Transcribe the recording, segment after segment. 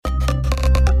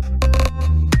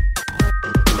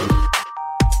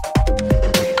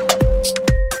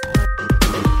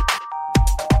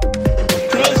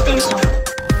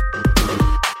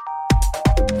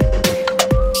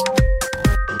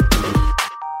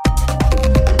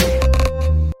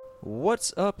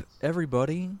What's up,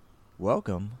 everybody?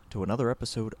 Welcome to another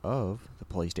episode of the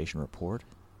PlayStation Report.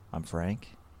 I'm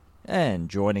Frank, and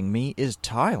joining me is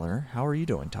Tyler. How are you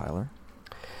doing, Tyler?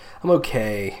 I'm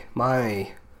okay.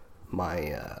 My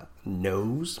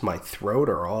nose, my throat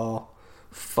are all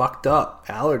fucked up.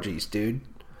 Allergies, dude.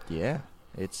 Yeah.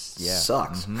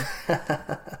 Sucks.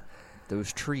 Mm-hmm.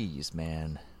 Those trees,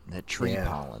 man. That tree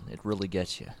pollen. It really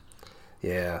gets you.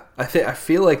 Yeah. I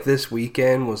feel like this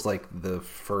weekend was like the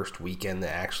first weekend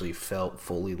that actually felt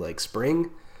fully like spring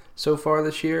so far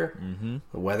this year. Mm-hmm.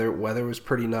 The weather was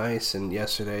pretty nice, and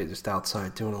yesterday just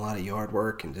outside doing a lot of yard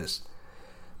work and just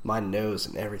my nose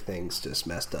and everything's just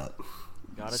messed up.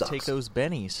 Gotta take those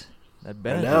bennies. That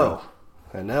Benadryl.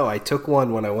 I know. I took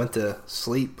one when I went to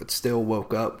sleep, but still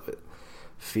woke up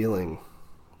feeling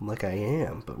like I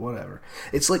am. But whatever.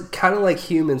 It's like kind of like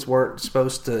humans weren't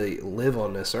supposed to live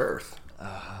on this earth.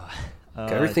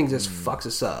 Everything just fucks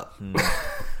us up.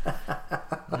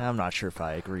 I'm not sure if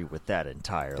I agree with that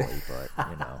entirely,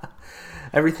 but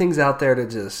everything's out there to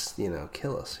just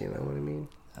kill us. You know what I mean?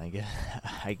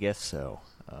 I guess so.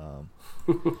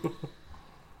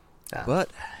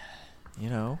 But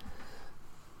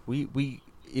we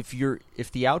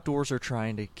if the outdoors are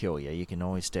trying to kill you, you can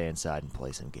always stay inside and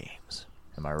play some games.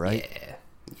 Am I right?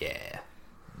 Yeah.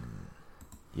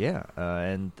 Yeah,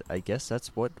 and I guess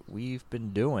that's what we've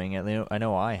been doing. I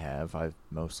know I have. I've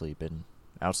mostly been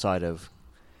outside of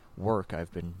work.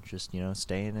 I've been just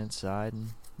staying inside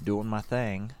and doing my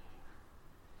thing.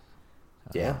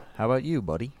 Yeah. How about you,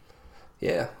 buddy?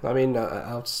 Yeah, I mean,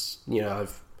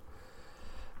 I've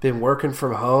been working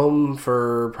from home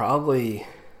for probably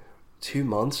 2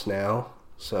 months now,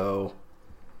 so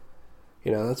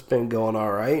that's been going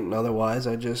all right. And otherwise,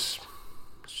 I just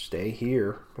stay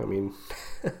here. I mean,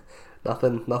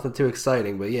 nothing too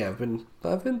exciting, but yeah,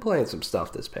 I've been playing some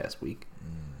stuff this past week.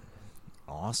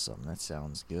 Awesome, that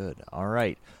sounds good. All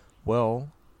right,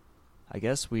 well, I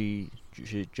guess we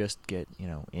should just get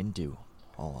into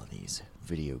all of these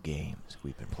video games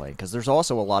we've been playing, because there's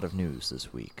also a lot of news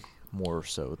this week, more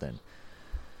so than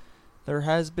there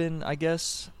has been. I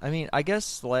guess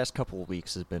the last couple of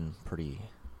weeks has been pretty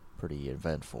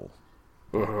eventful.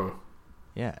 Mm-hmm.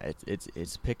 Yeah,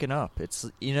 it's picking up.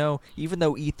 It's even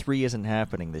though E3 isn't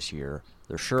happening this year,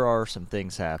 there sure are some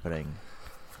things happening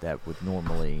that would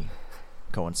normally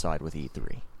coincide with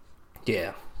E3.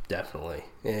 Yeah, definitely.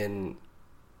 And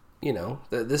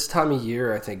this time of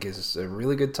year I think is a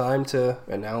really good time to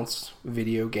announce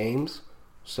video games.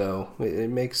 So it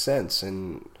makes sense,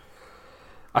 and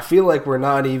I feel like we're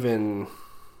not even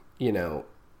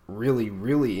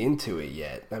really into it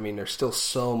yet. I mean, there's still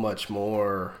so much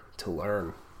more to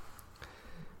learn,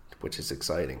 which is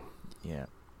exciting. Yeah.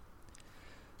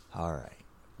 All right.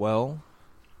 Well,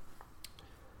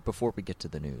 before we get to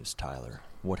the news, Tyler,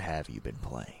 what have you been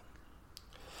playing?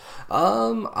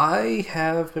 I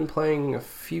have been playing a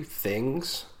few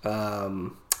things.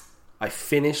 I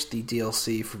finished the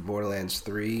DLC for Borderlands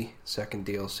 3, second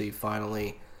DLC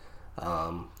finally.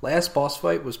 Last boss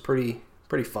fight was pretty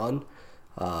fun.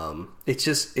 It's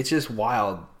just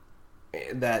wild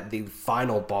that the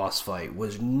final boss fight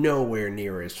was nowhere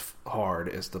near as hard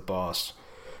as the boss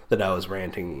that I was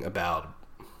ranting about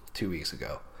 2 weeks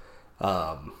ago.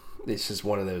 It's just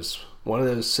one of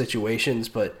those situations,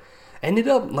 but ended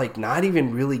up like not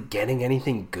even really getting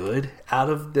anything good out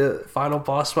of the final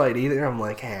boss fight either. I'm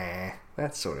like,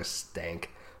 that sort of stank.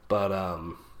 But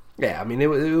yeah, I mean it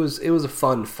was a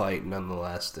fun fight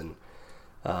nonetheless, and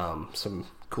some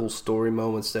cool story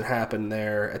moments that happened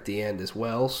there at the end as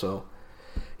well. So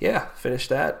yeah, finished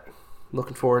that.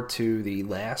 Looking forward to the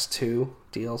last two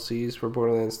DLCs for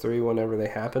Borderlands 3 whenever they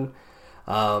happen.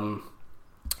 And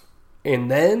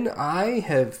then I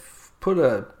have put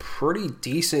a pretty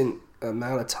decent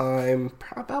amount of time,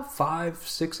 about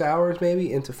 5-6 hours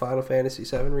maybe, into Final Fantasy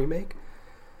VII Remake.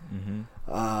 Mm-hmm.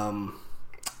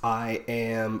 I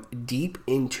am deep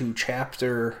into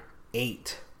Chapter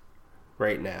 8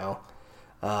 right now.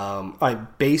 I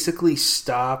basically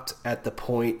stopped at the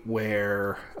point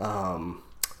where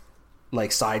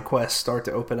like side quests start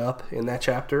to open up in that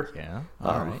chapter. Yeah,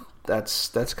 all right.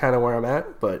 That's kind of where I'm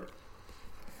at, but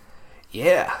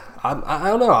yeah, I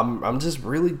don't know. I'm just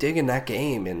really digging that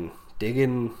game and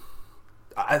digging.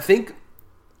 I think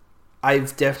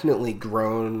I've definitely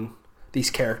grown.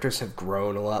 These characters have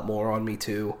grown a lot more on me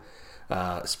too.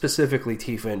 Specifically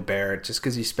Tifa and Barrett, just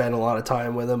because you spend a lot of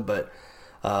time with them. But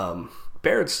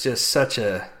Barrett's just such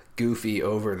a goofy,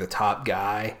 over the top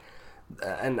guy,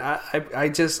 and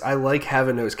I like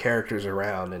having those characters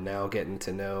around, and now getting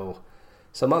to know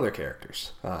some other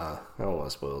characters. I don't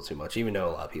want to spoil too much, even though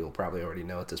a lot of people probably already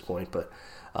know at this point. But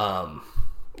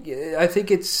yeah, I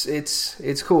think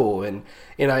it's cool, and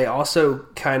I also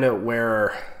kind of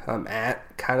where I'm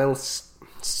at, kind of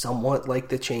somewhat like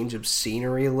the change of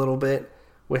scenery a little bit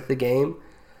with the game.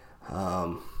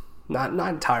 Not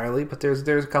entirely, but there's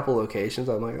a couple locations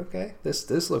I'm like, okay,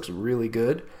 this looks really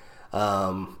good,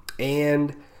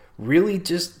 and really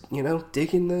just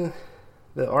digging the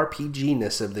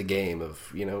RPG-ness of the game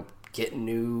of getting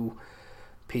new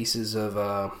pieces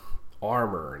of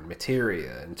armor and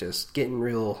materia and just getting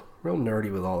real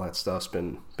nerdy with all that stuff's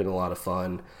been a lot of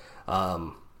fun.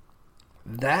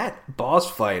 That boss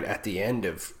fight at the end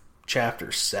of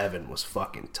chapter 7 was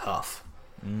fucking tough.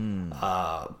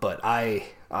 But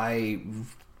I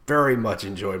very much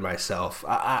enjoyed myself.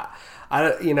 I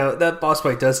that boss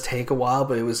fight does take a while,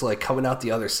 but it was like coming out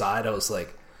the other side, I was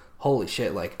like, holy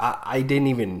shit, like I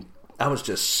was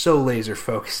just so laser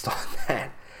focused on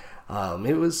that.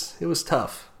 It was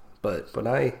tough, but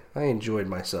I enjoyed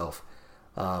myself.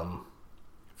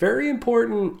 Very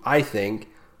important, I think,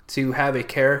 to have a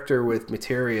character with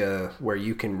materia where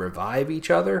you can revive each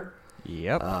other.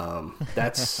 Yep.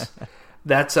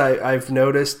 That's I've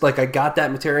noticed. Like, I got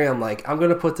that materia. I'm like, I'm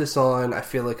gonna put this on. I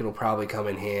feel like it'll probably come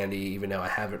in handy, even though I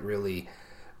haven't really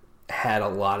had a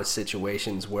lot of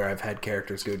situations where I've had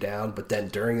characters go down. But then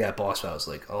during that boss fight, I was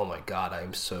like, oh my god,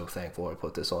 I'm so thankful I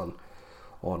put this on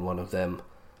one of them,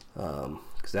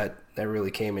 because that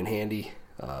really came in handy.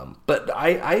 But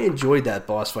I enjoyed that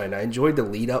boss fight, and I enjoyed the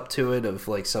lead up to it of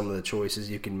like some of the choices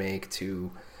you can make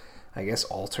to, I guess,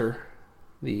 alter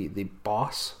the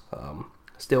boss.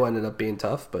 Still ended up being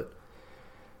tough, but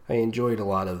I enjoyed a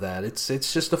lot of that. It's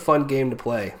just a fun game to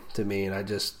play to me, and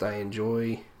I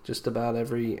enjoy just about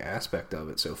every aspect of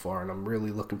it so far, and I'm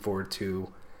really looking forward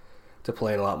to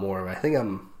playing a lot more of it. I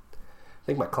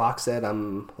think my clock said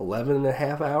I'm 11 and a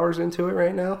half hours into it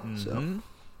right now. Mm-hmm. So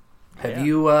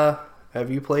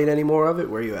have you played any more of it?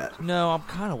 Where are you at? No, I'm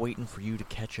kind of waiting for you to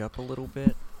catch up a little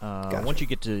bit. Gotcha. Once you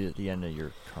get to the end of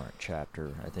your current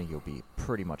chapter, I think you'll be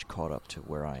pretty much caught up to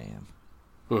where I am.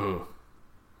 Mm-hmm.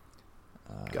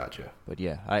 Gotcha. But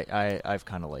yeah, I've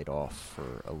kind of laid off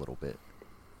for a little bit.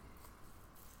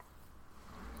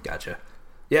 Gotcha.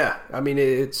 Yeah, I mean,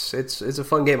 it's a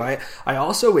fun game. I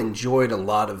also enjoyed a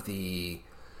lot of the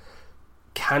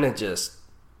kind of just,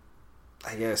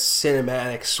 I guess,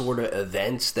 cinematic sort of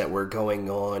events that were going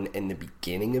on in the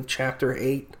beginning of chapter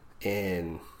 8,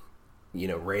 and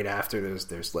right after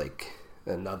there's like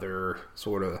another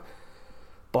sort of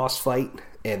boss fight,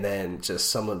 and then just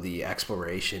some of the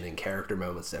exploration and character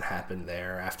moments that happened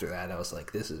there after that. I was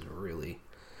like, this is really,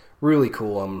 really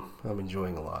cool. I'm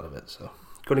enjoying a lot of it, so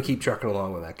going to keep trucking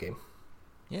along with that game.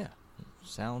 Yeah,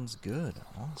 sounds good.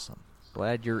 Awesome.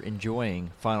 Glad you're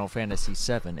enjoying Final Fantasy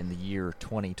VII in the year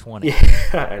 2020.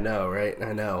 Yeah, I know, right?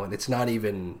 I know, and it's not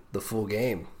even the full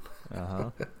game.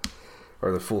 Or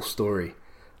the full story.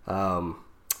 Let's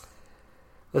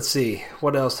see,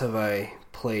 what else have I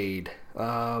played?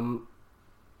 I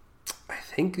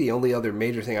think the only other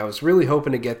major thing, I was really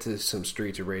hoping to get to some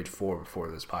Streets of Rage 4 before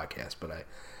this podcast, but I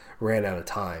ran out of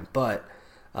time. But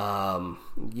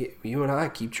you and I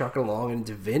keep trucking along in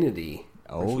Divinity.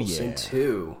 Oh, yeah. Sin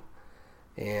 2.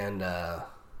 And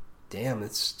damn,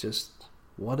 it's just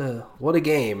what a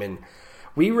game. And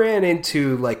we ran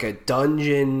into like a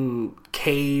dungeon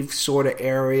cave sort of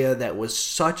area that was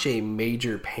such a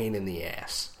major pain in the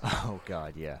ass. Oh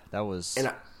god, yeah, that was.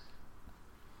 And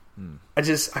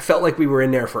I felt like we were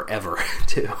in there forever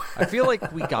too. I feel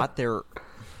like we got there.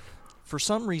 For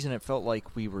some reason, it felt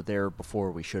like we were there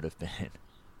before we should have been.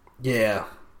 Yeah.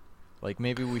 Like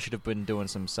maybe we should have been doing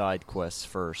some side quests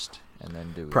first and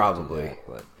then probably. Do that,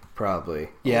 but probably.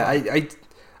 Yeah,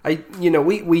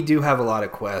 we do have a lot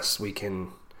of quests we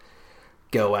can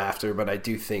go after, but I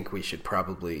do think we should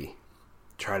probably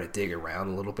try to dig around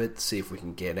a little bit to see if we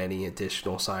can get any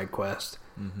additional side quests,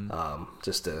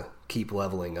 just to keep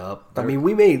leveling up. I mean,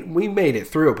 we made it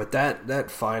through, but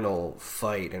that final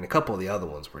fight and a couple of the other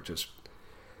ones were just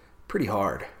pretty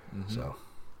hard. So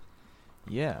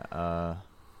yeah,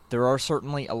 there are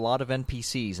certainly a lot of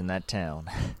NPCs in that town.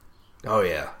 Oh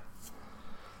yeah.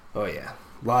 A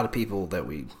lot of people that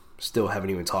we still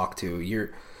haven't even talked to.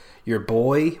 Your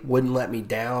boy wouldn't let me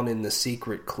down in the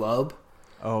secret club.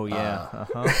 Oh yeah.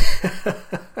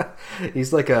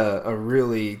 He's like a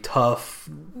really tough,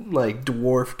 like,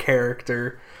 dwarf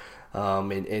character,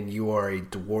 and you are a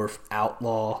dwarf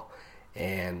outlaw,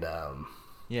 and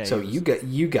yeah. So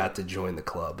you got to join the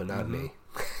club, and not me.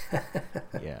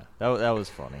 Yeah, that was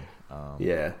funny.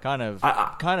 Yeah, kind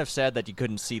of sad that you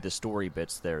couldn't see the story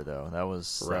bits there, though. That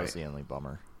was the only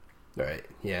bummer. Right.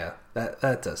 Yeah,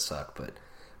 that does suck, but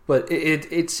But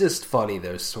it's just funny,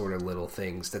 those sort of little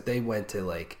things that they went to,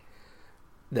 like,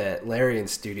 that Larian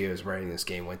Studios writing this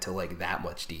game went to, like, that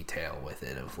much detail with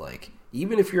it, of, like,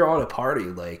 even if you're on a party,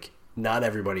 like, not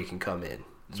everybody can come in,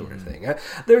 sort of thing.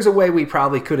 There's a way we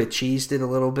probably could have cheesed it a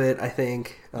little bit, I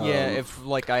think. Yeah, if,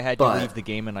 like, I had you leave the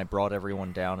game and I brought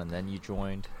everyone down and then you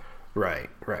joined. Right.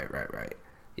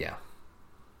 Yeah.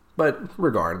 But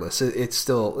regardless, it's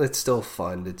still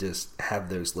fun to just have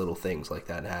those little things like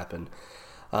that happen.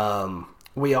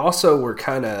 We also were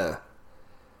kind of,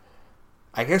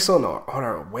 I guess, on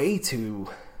our way to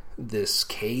this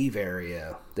cave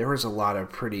area. There was a lot of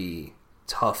pretty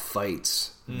tough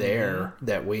fights there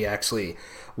that we actually.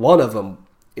 One of them,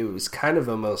 it was kind of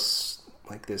almost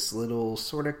like this little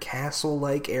sort of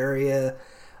castle-like area,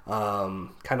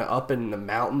 kind of up in the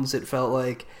mountains. It felt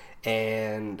like,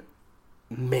 and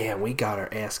man, we got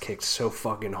our ass kicked so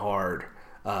fucking hard.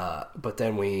 But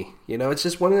then it's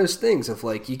just one of those things of,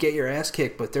 like, you get your ass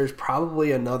kicked, but there's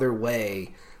probably another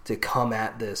way to come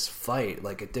at this fight,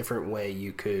 like a different way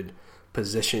you could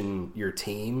position your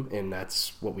team, and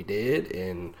that's what we did,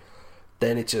 and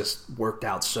then it just worked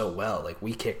out so well. Like,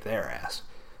 we kicked their ass.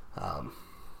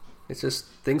 It's just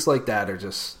things like that are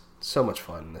just so much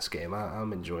fun in this game.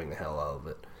 I'm enjoying the hell out of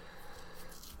it.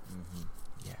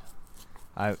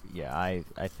 I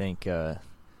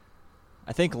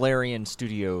think Larian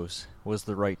Studios was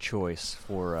the right choice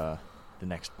for the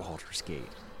next Baldur's Gate.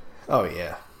 Oh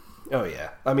yeah.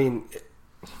 I mean,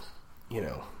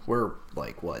 we're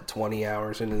like 20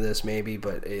 hours into this maybe,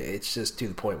 but it's just to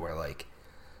the point where, like,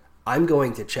 I'm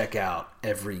going to check out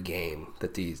every game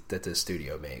that this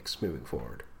studio makes moving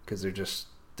forward, because they're just,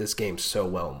 this game's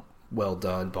so well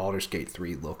done. Baldur's Gate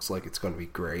 3 looks like it's going to be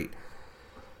great.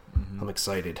 I'm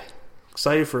excited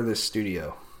for this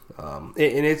studio. And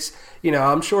it's,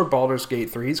 I'm sure Baldur's Gate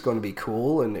 3 is going to be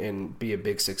cool and be a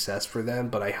big success for them,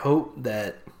 but I hope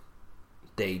that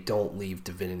they don't leave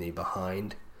Divinity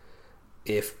behind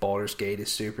if Baldur's Gate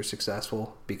is super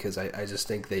successful, because I just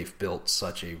think they've built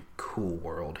such a cool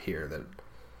world here that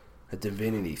a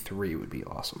Divinity 3 would be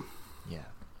awesome. Yeah.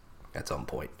 At some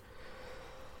point.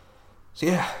 So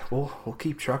yeah, we'll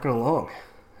keep trucking along.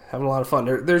 Having a lot of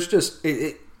fun. There's just...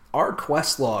 our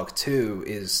quest log, too,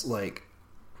 is, like,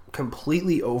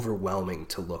 completely overwhelming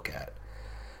to look at.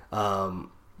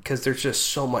 Because there's just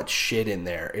so much shit in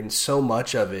there, and so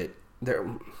much of it...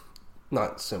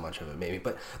 Not so much of it, maybe,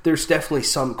 but there's definitely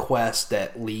some quests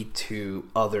that lead to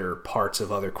other parts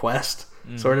of other quests,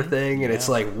 sort of thing. And it's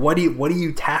like, what do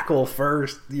you tackle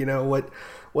first?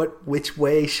 Which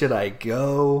way should I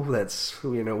go? That's,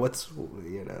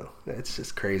 it's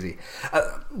just crazy.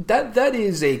 That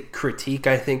is a critique,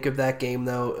 I think, of that game,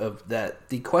 though, of that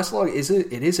the quest log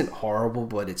isn't horrible,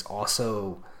 but it's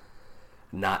also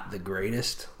not the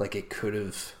greatest. Like, it could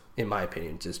have, in my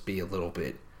opinion, just be a little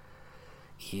bit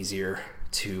easier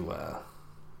to, I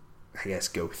guess,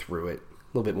 go through it.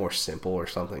 A little bit more simple or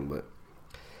something, but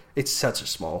it's such a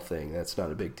small thing. That's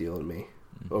not a big deal to me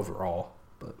overall.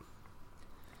 But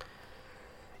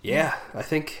yeah, I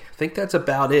think that's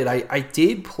about it. I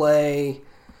did play,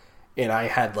 and I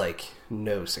had, like,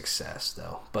 no success,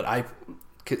 though. But I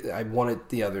won it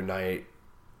the other night.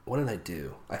 What did I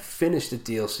do? I finished the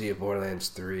DLC of Borderlands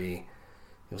 3. It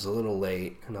was a little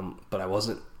late, but I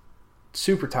wasn't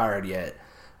super tired yet.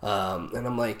 And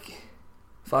I'm like,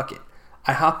 fuck it.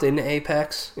 I hopped into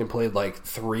Apex and played like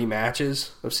 3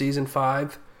 matches of Season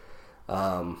 5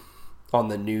 on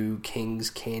the new Kings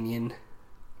Canyon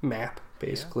map,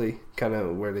 basically. Kind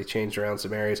of where they changed around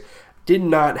some areas. Did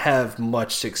not have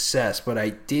much success, but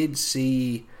I did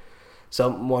see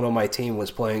someone on my team was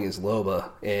playing as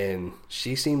Loba, and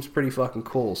she seems pretty fucking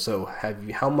cool. So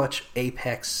how much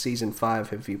Apex Season 5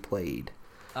 have you played?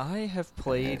 I have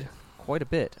played quite a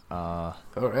bit. All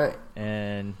right.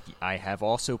 And I have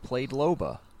also played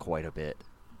Loba quite a bit.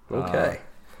 Okay.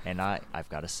 And I've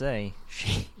got to say,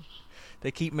 they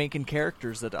keep making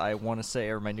characters that I want to say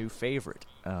are my new favorite.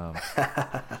 God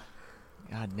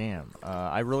damn.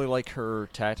 I really like her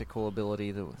tactical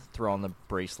ability to throw on the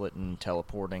bracelet and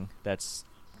teleporting. That's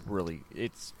really...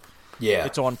 It's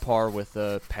on par with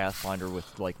Pathfinder,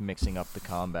 with, like, mixing up the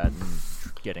combat and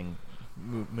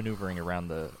maneuvering around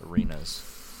the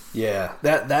arenas. Yeah,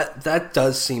 that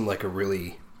does seem like a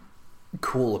really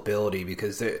cool ability,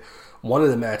 because one of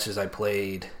the matches I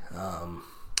played,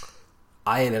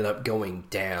 I ended up going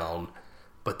down,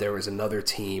 but there was another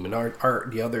team, and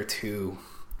the other 2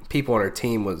 people on our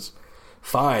team was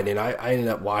fine, and I ended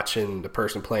up watching the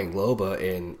person playing Loba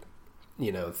and,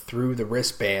 threw the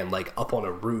wristband, like, up on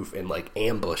a roof and, like,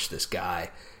 ambushed this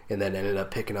guy, and then ended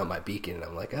up picking up my beacon, and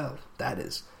I'm like, oh, that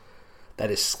is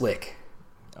slick,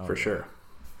 for sure.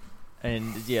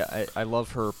 And yeah, I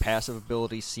love her passive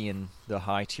ability, seeing the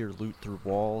high tier loot through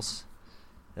walls.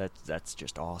 That's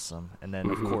just awesome. And then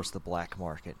of course the black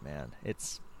market, man.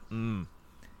 It's the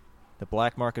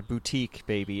black market boutique,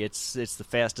 baby. It's the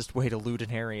fastest way to loot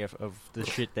an area of the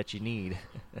shit that you need.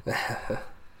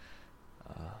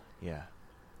 Yeah.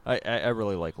 I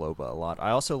really like Loba a lot. I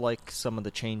also like some of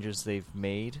the changes they've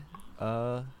made.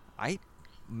 I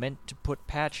meant to put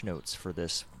patch notes for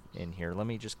this in here. Let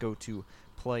me just go to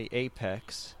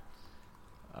playapex.com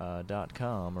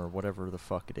or whatever the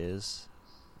fuck it is.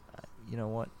 You know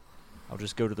what? I'll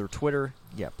just go to their Twitter.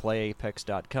 Yeah,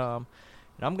 playapex.com.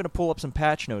 And I'm going to pull up some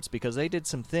patch notes because they did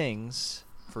some things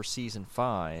for Season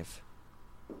 5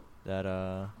 that,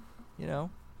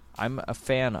 I'm a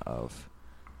fan of.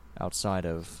 Outside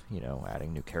of,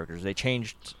 adding new characters. They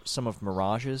changed some of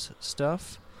Mirage's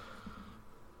stuff.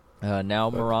 Now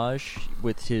Mirage,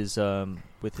 with his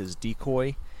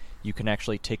decoy, you can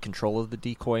actually take control of the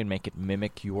decoy and make it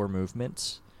mimic your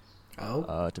movements.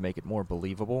 Oh. To make it more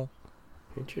believable.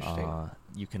 Interesting.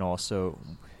 You can also...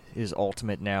 His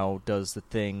ultimate now does the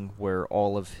thing where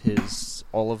all of the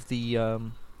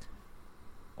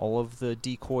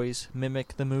decoys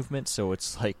mimic the movement, so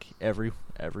it's like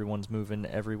everyone's moving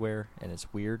everywhere, and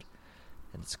it's weird,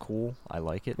 and it's cool. I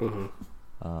like it.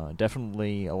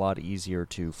 Definitely a lot easier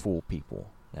to fool people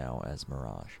now as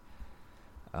Mirage.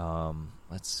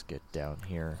 Let's get down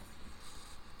here.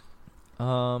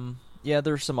 Yeah,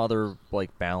 there's some other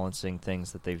balancing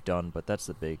things that they've done, but that's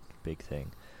the big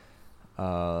thing.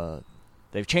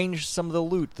 They've changed some of the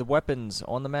loot, the weapons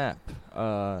on the map.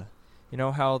 You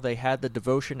know how they had the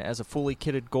Devotion as a fully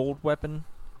kitted gold weapon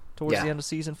towards the end of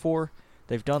Season 4?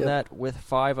 They've done that with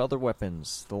 5 other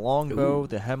weapons. The Longbow,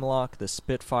 the Hemlock, the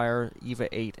Spitfire, Eva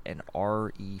 8, and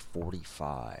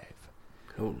RE45.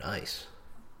 Oh, nice.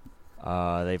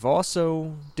 They've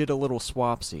also did a little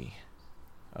swapsy.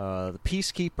 The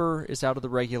Peacekeeper is out of the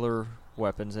regular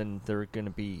weapons, and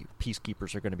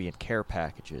Peacekeepers are going to be in care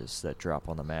packages that drop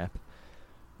on the map.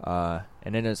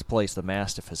 And in its place, the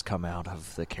Mastiff has come out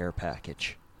of the care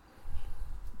package.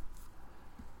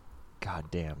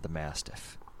 God damn, the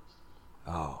Mastiff.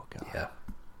 Oh, God. Yeah.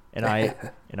 And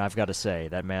I've got to say,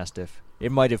 that Mastiff,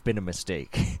 it might have been a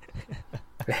mistake.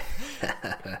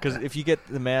 Because if you get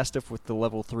the Mastiff with the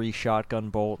level 3 shotgun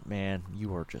bolt, man,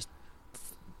 you are just...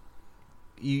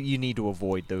 You need to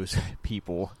avoid those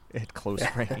people at close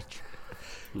range.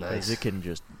 Nice. It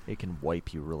can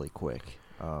wipe you really quick.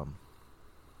 But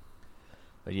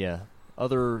yeah,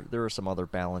 there are some other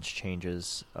balance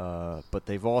changes, but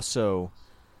they've also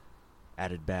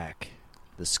added back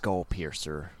the Skull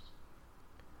Piercer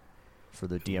for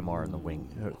the DMR and the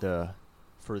wing,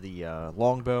 for the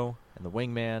longbow and the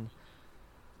wingman.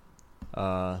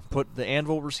 Put the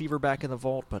anvil receiver back in the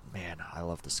vault, but man, I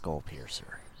love the Skull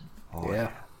Piercer. Oh,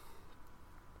 yeah.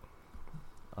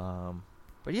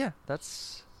 But yeah,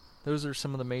 those are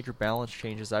some of the major balance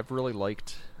changes. I've really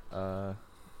liked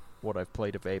what I've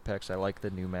played of Apex. I like the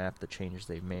new map, the changes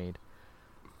they've made.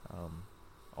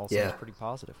 All sounds pretty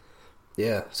positive.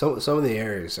 Yeah, some of the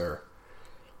areas are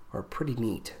pretty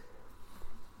neat.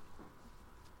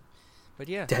 But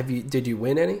yeah, did you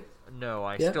win any? No,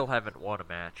 I still haven't won a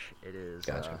match. It is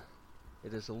Gotcha.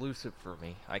 It is elusive for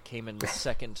me. I came in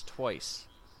second twice.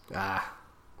 But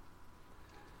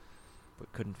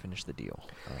couldn't finish the deal.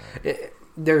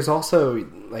 There's also,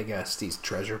 I guess, these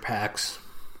treasure packs.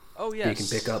 Oh, yes. You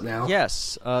can pick up now.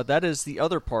 Yes, that is the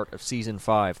other part of Season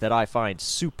 5 that I find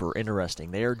super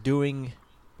interesting. They are doing...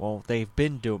 Well, they've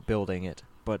been building it,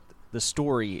 but the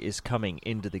story is coming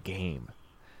into the game.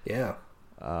 Yeah.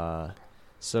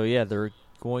 So, yeah, there are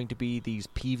going to be these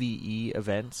PvE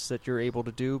events that you're able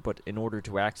to do, but in order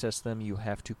to access them, you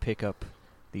have to pick up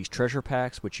these treasure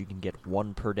packs, which you can get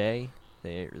 1 per day.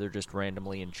 They're just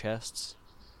randomly in chests.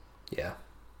 Yeah.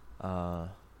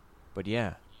 But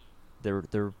yeah,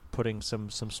 they're putting some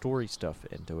story stuff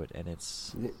into it, and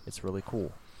it's really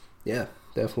cool. Yeah,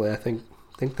 definitely. I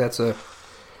think that's a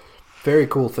very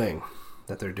cool thing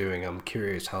that they're doing. I'm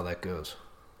curious how that goes.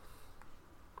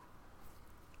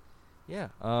 Yeah.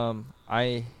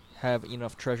 I have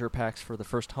enough treasure packs for the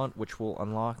first hunt, which will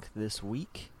unlock this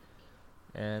week,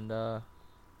 and I'm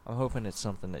hoping it's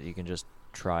something that you can just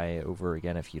try over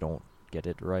again if you don't get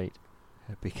it right,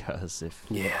 because if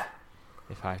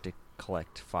I have to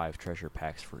collect 5 treasure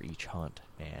packs for each hunt,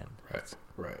 man.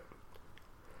 Right.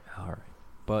 All right,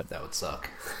 but that would suck.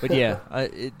 But yeah,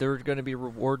 there are going to be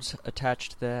rewards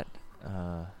attached to that.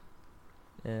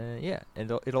 Yeah,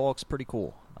 and it all looks pretty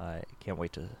cool. I can't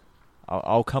wait to.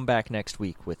 I'll come back next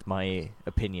week with my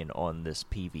opinion on this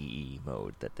PvE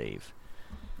mode that they've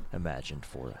imagined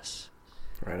for us.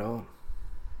 Right on.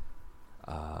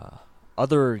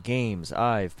 Other games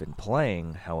I've been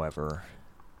playing, however,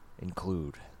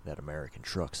 include that American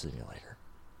Truck Simulator.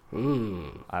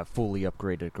 I've fully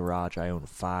upgraded a garage. I own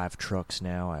 5 trucks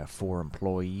now. I have 4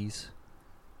 employees.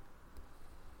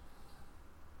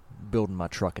 Building my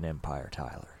trucking empire,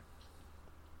 Tyler.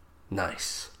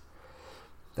 Nice.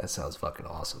 That sounds fucking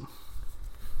awesome.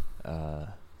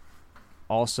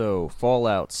 Also,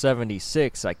 Fallout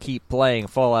 76. I keep playing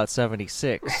Fallout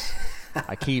 76.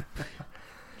 I keep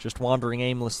just wandering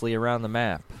aimlessly around the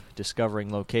map,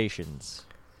 discovering locations.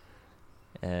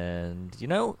 And,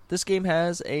 this game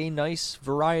has a nice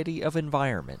variety of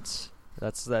environments.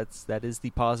 That is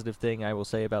the positive thing I will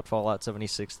say about Fallout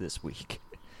 76 this week.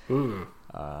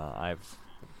 I've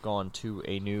gone to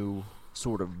a new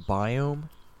sort of biome,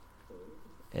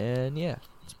 and yeah,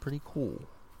 it's pretty cool.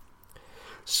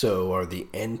 So, are the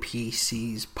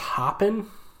NPCs popping?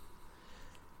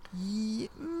 Yeah,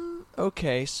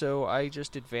 okay, so I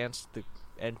just advanced the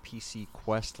NPC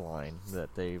quest line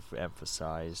that they've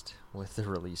emphasized with the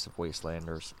release of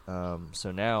Wastelanders.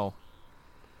 So now,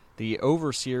 the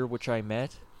Overseer, which I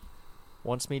met,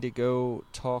 wants me to go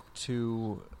talk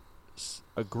to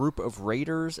a group of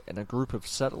raiders and a group of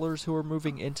settlers who are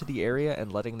moving into the area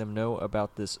and letting them know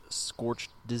about this scorched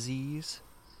disease.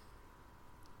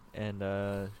 And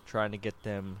trying to get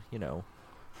them,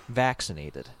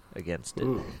 vaccinated against it.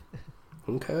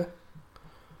 Okay.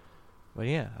 But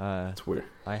yeah, that's weird.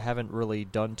 I haven't really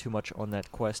done too much on that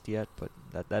quest yet, but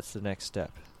that's the next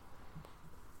step.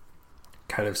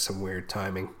 Kind of some weird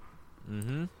timing.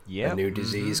 Yeah. A new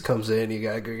disease comes in, you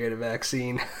gotta go get a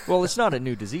vaccine. Well, it's not a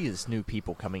new disease, it's new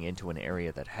people coming into an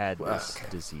area that had this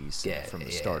disease from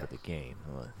the start of the game.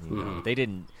 They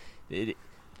didn't...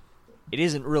 It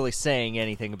isn't really saying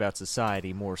anything about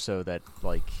society, more so that,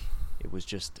 it was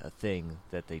just a thing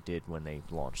that they did when they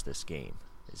launched this game,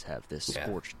 is have this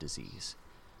scorched disease.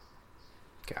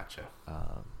 Gotcha.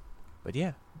 But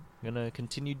yeah, I'm going to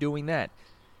continue doing that.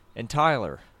 And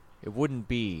Tyler, it wouldn't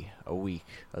be a week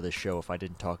of the show if I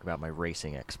didn't talk about my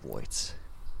racing exploits.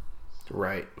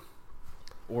 Right.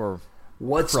 Or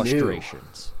what's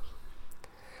frustrations.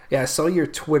 New? Yeah, I saw your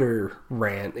Twitter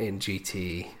rant in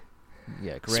GT.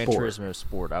 Yeah, Gran Turismo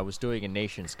Sport. I was doing a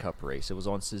Nations Cup race. It was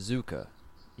on Suzuka.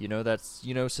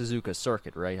 Suzuka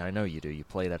Circuit, right? I know you do. You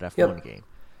play that F1 game.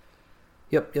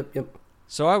 Yep.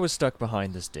 So I was stuck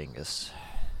behind this dingus.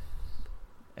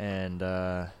 And,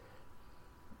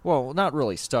 well, not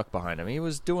really stuck behind him. He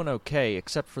was doing okay,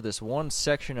 except for this one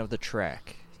section of the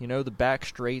track. The back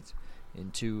straight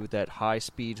into that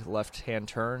high-speed left-hand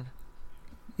turn?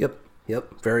 Yep.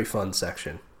 Very fun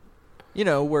section.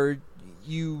 Where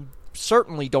you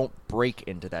certainly don't brake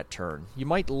into that turn. You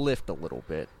might lift a little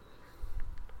bit.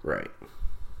 Right.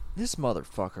 This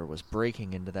motherfucker was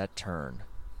braking into that turn.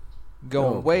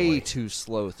 Going way too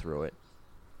slow through it.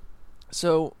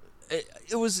 So,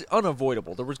 it was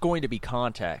unavoidable. There was going to be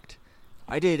contact.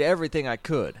 I did everything I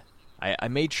could. I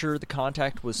made sure the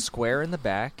contact was square in the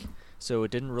back, so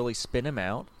it didn't really spin him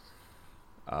out.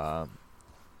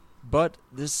 But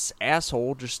this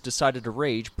asshole just decided to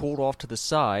rage, pulled off to the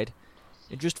side,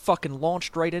 and just fucking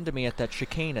launched right into me at that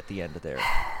chicane at the end of there.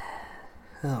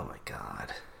 Oh my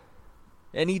god.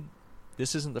 And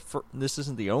this isn't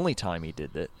the only time he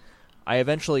did that. I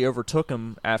eventually overtook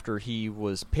him after he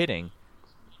was pitting,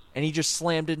 and he just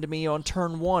slammed into me on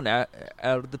turn 1 out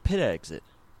of the pit exit.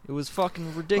 It was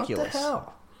fucking ridiculous. What the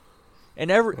hell?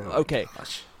 And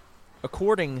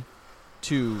according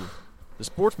to the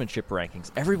sportsmanship rankings,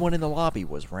 everyone in the lobby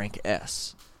was rank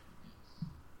S.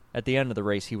 At the end of the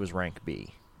race, he was rank B.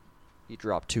 He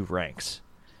dropped 2 ranks.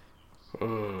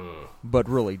 But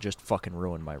really just fucking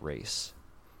ruined my race.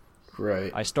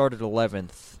 Right. I started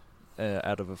 11th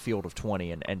out of a field of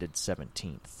 20 and ended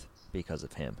 17th because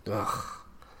of him. Ugh.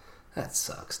 That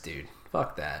sucks, dude.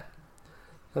 Fuck that.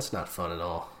 That's not fun at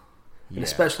all. Yeah. And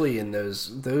especially in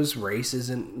those races,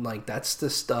 and that's the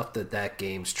stuff that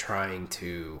game's trying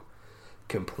to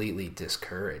completely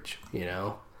discourage,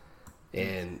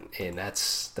 And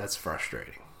that's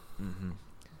frustrating. Mm-hmm.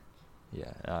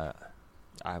 Yeah,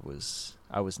 I was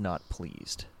not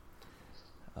pleased.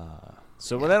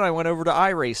 So then I went over to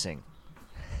iRacing,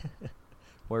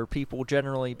 where people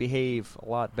generally behave a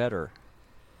lot better,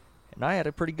 and I had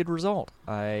a pretty good result.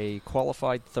 I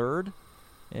qualified 3rd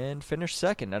and finished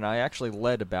 2nd, and I actually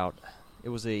led about. It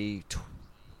was a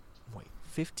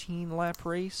 15-lap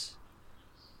race.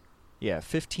 Yeah,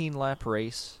 15-lap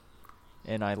race.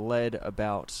 And I led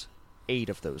about 8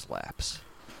 of those laps.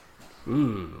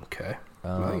 Okay.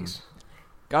 Nice.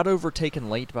 Got overtaken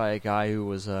late by a guy who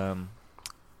was,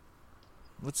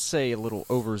 let's say, a little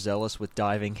overzealous with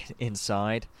diving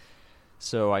inside.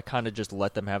 So I kind of just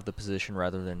let them have the position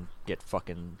rather than get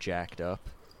fucking jacked up.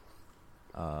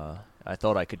 I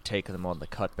thought I could take them on the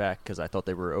cutback because I thought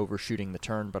they were overshooting the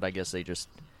turn, but I guess they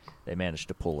managed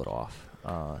to pull it off.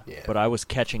 Yeah. But I was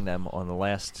catching them on the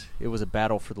last. It was a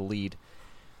battle for the lead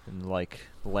in like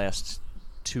the last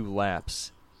 2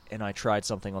 laps, and I tried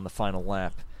something on the final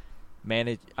lap.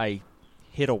 I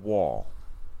hit a wall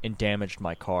and damaged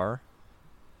my car.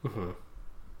 Mm-hmm.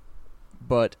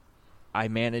 But I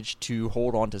managed to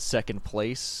hold on to second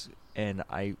place, and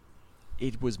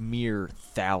it was mere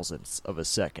thousandths of a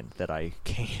second that I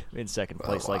came in second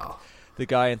place. Oh, wow. Like, the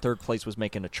guy in third place was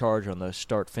making a charge on the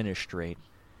start-finish straight,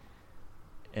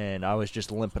 and I was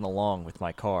just limping along with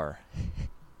my car.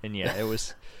 And yeah, it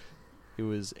was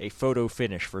a photo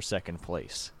finish for second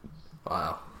place.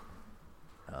 Wow.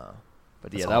 But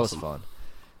That's yeah, that awesome. was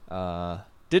fun.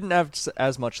 Didn't have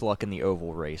as much luck in the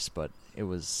oval race, but it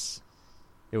was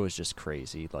just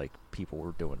crazy. Like, people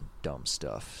were doing dumb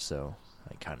stuff, so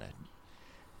I kind of,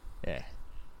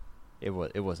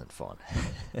 it wasn't fun.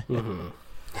 Mm-hmm.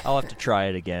 I'll have to try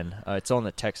it again. It's on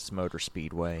the Texas Motor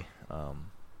Speedway. A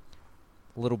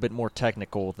little bit more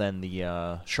technical than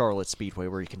the Charlotte Speedway,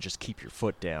 where you can just keep your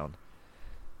foot down.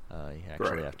 You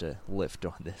actually have to lift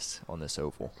on this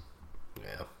oval.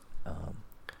 Yeah.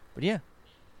 But yeah,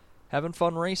 having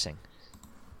fun racing.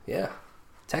 Yeah.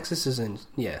 Texas is in...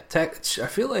 Yeah. I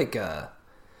feel like...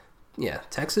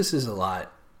 Texas is a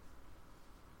lot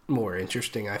more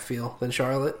interesting, I feel, than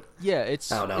Charlotte. Yeah,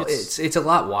 it's... I don't know. It's a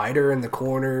lot wider in the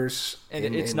corners.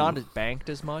 And it's not as banked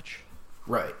as much.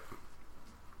 Right.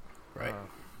 Right.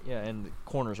 Yeah, and the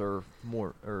corners are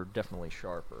definitely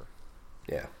sharper.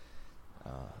 Yeah.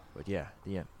 But yeah,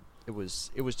 it was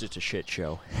just a shit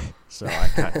show. So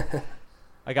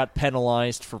I got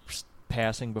penalized for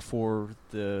passing before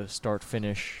the start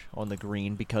finish on the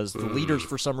green because the leaders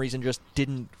for some reason just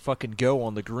didn't fucking go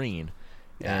on the green.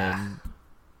 Yeah. And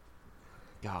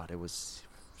God, it was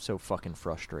so fucking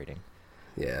frustrating.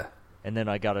 Yeah. And then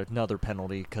I got another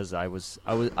penalty because I was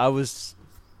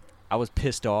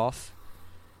pissed off.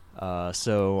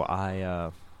 So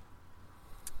I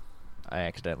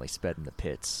accidentally sped in the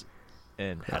pits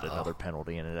and had another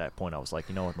penalty, and at that point I was like,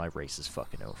 you know what, my race is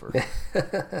fucking over.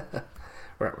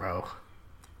 Right,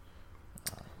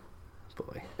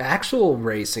 boy. Actual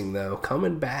racing, though,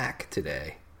 coming back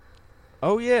today.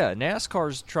 Oh yeah,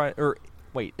 NASCAR's trying, or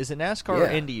wait, is it NASCAR or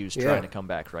Indy's trying to come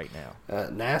back right now?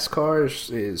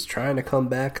 NASCAR is trying to come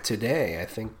back today. I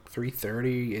think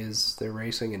 3:30 is their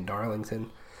racing in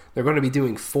Darlington. They're going to be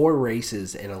doing 4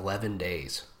 races in 11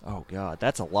 days. Oh God,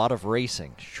 that's a lot of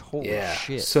racing. Holy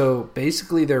shit. So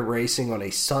basically they're racing on a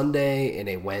Sunday and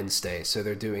a Wednesday. So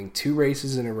they're doing 2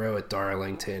 races in a row at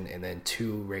Darlington and then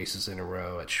 2 races in a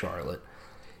row at Charlotte.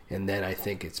 And then I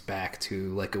think it's back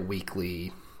to like a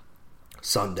weekly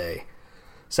Saturday,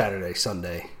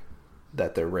 Sunday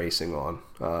that they're racing on.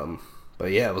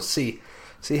 But yeah, we'll see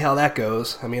how that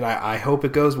goes. I mean, I hope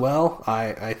it goes well.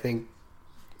 I think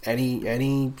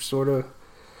any sort of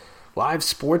live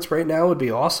sports right now would be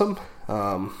awesome,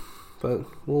 but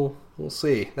we'll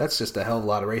see. That's just a hell of a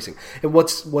lot of racing. And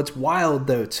what's wild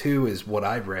though too is what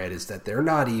I've read is that they're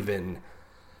not even.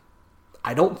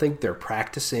 I don't think they're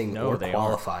practicing or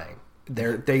qualifying.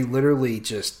 They literally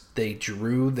just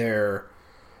drew their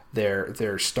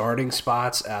starting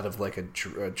spots out of like a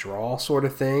draw sort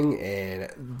of thing,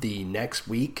 and the next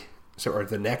week. Or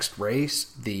the next race,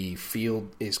 the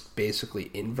field is basically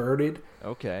inverted.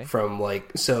 Okay. From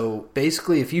so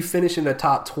basically, if you finish in the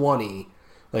top 20,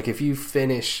 like if you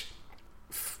finish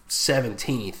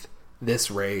 17th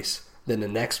this race, then the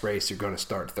next race you're going to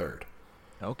start third.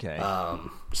 Okay.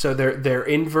 So they're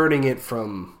inverting it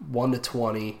from 1 to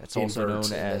 20. It's also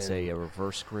known as a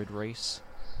reverse grid race.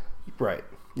 Right.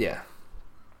 Yeah.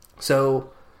 So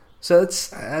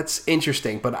that's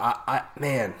interesting, but I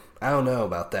don't know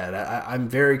about that. I'm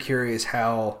very curious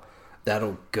how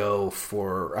that'll go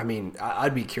for. I mean,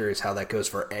 I'd be curious how that goes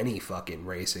for any fucking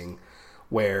racing.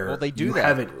 Where they do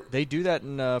that. They do that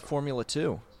in Formula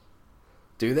 2.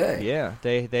 Do they? Yeah,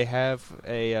 they have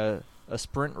a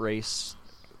sprint race,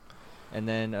 and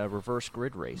then a reverse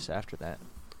grid race after that.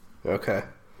 Okay.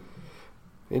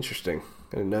 Interesting.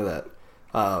 I didn't know that.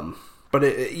 But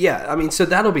I mean, so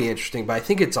that'll be interesting. But I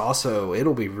think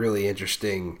it'll be really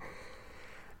interesting.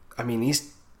 I mean,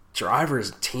 these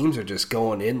drivers and teams are just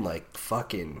going in like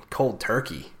fucking cold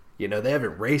turkey. You know, they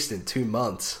haven't raced in 2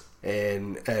 months.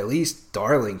 And at least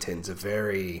Darlington's a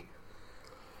very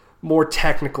more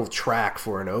technical track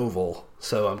for an oval.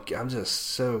 So I'm just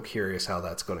so curious how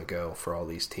that's going to go for all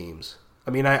these teams. I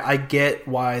mean, I get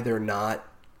why they're not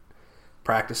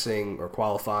practicing or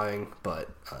qualifying, but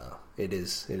it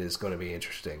is going to be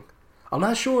interesting. I'm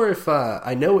not sure if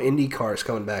I know IndyCar is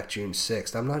coming back June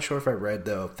 6th. I'm not sure if I read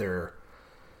though if they're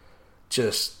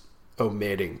just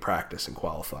omitting practice and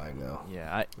qualifying though.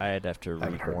 Yeah, I'd have to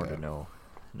read more to know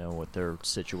what their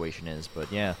situation is,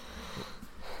 but yeah,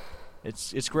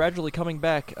 it's gradually coming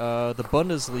back. The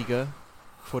Bundesliga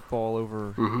football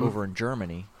over in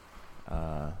Germany,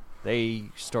 they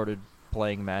started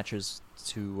playing matches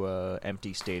to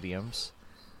empty stadiums,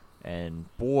 and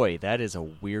boy, that is a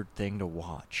weird thing to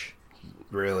watch.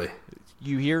 Really?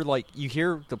 You hear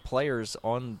the players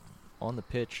on the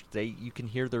pitch. You can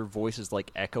hear their voices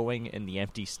like echoing in the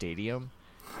empty stadium.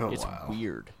 Oh, it's wow.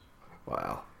 weird.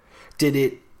 Wow. Did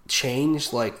it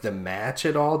change like the match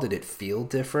at all? Did it feel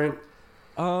different?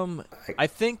 I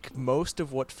think most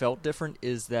of what felt different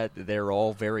is that they're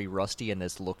all very rusty and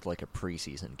this looked like a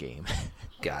preseason game.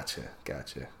 Gotcha.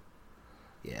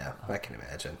 Yeah, I can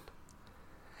imagine.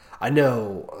 I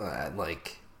know,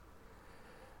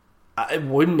 it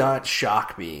would not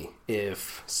shock me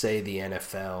if, say, the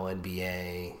NFL,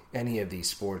 NBA, any of these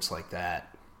sports like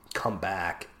that come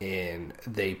back and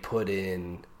they put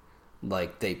in,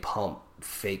 like, they pump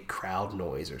fake crowd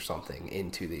noise or something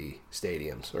into the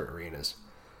stadiums or arenas.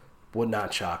 Would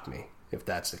not shock me if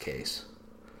that's the case.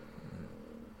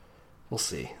 We'll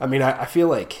see. I mean, I feel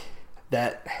like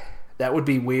that would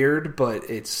be weird, but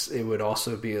it would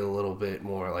also be a little bit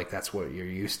more like that's what you're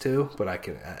used to. But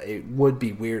it would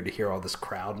be weird to hear all this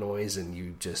crowd noise and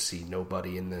you just see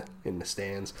nobody in the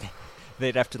stands.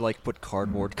 They'd have to like put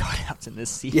cardboard cutouts in this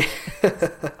seat. Yeah.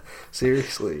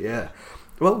 Seriously, yeah.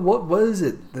 Well, what is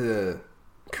it? The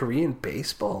Korean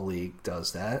Baseball League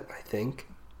does that, I think,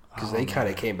 because they kind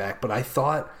of came back. But I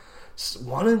thought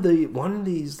one of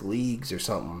these leagues or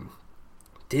something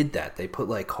did that. They put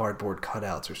like cardboard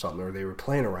cutouts or something, or they were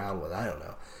playing around with. I don't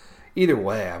know. Either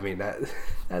way, I mean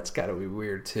that's got to be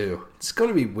weird too. It's going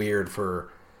to be weird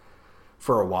for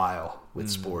a while with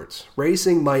sports.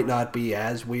 Racing might not be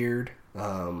as weird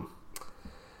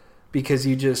because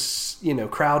you just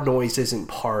crowd noise isn't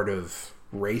part of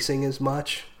racing as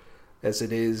much as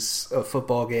it is a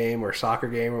football game or soccer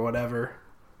game or whatever.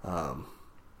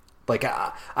 Like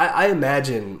I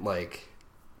imagine like.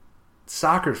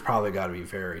 Soccer's probably got to be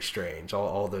very strange.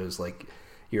 All those like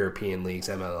European leagues,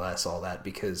 MLS, all that,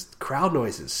 because crowd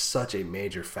noise is such a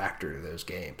major factor to those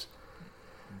games.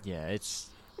 Yeah, it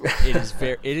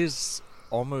is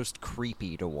almost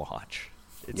creepy to watch.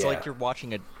 It's like you're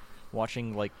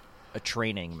watching like a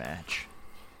training match.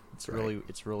 It's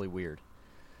really weird.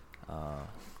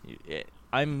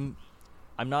 I'm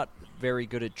not very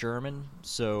good at German,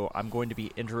 so I'm going to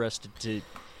be interested to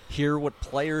hear what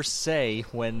players say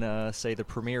when, say, the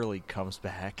Premier League comes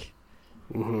back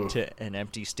to an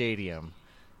empty stadium,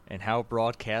 and how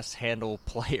broadcasts handle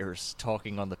players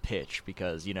talking on the pitch,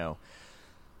 because,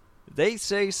 they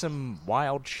say some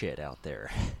wild shit out there.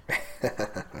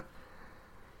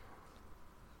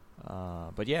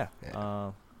 But yeah.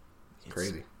 It's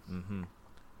crazy. Mm-hmm.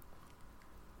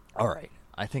 All right.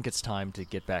 I think it's time to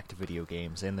get back to video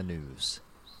games and the news.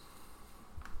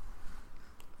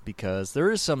 Because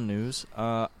there is some news.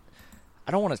 I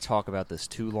don't want to talk about this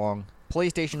too long.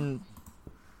 PlayStation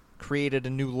created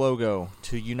a new logo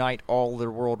to unite all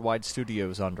their worldwide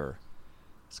studios under.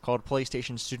 It's called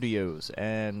PlayStation Studios,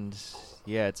 and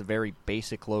yeah, it's a very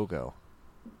basic logo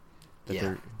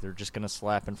that they're just going to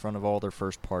slap in front of all their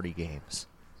first-party games.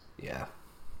 Yeah.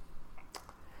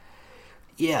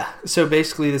 Yeah, so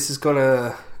basically this is going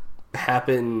to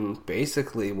happen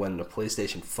basically when the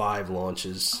PlayStation 5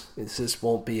 launches. This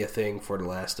won't be a thing for The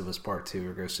Last of Us Part 2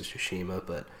 or Ghost of Tsushima,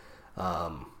 but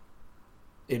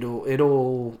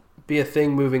it'll be a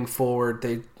thing moving forward.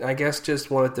 They, I guess, just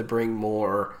wanted to bring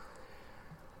more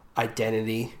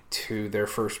identity to their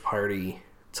first party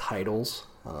titles,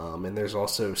 and there's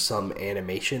also some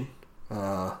animation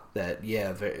that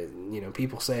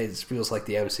people say it feels like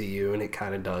the MCU, and it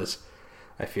kind of does.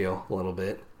 I feel a little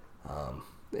bit.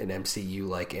 An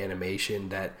MCU-like animation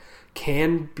that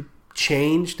can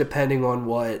change depending on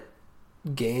what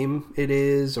game it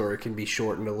is, or it can be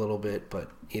shortened a little bit,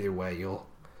 but either way,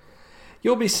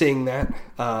 you'll be seeing that.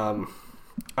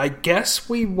 I guess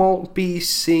we won't be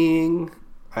seeing,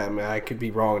 I mean, I could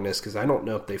be wrong in this because I don't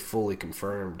know if they fully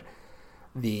confirmed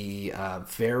the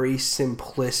very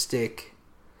simplistic,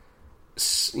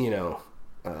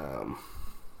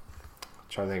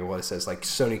 trying to think of what it says, like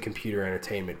Sony Computer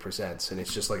Entertainment presents, and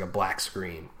it's just like a black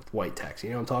screen with white text.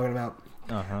 You know what I'm talking about?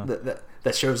 Uh-huh.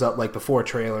 That shows up like before a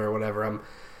trailer or whatever.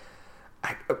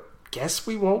 I guess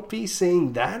we won't be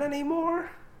seeing that anymore.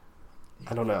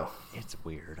 I don't know. It's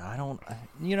weird.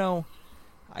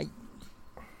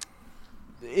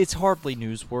 it's hardly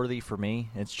newsworthy for me.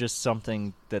 It's just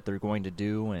something that they're going to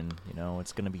do, and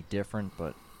it's going to be different.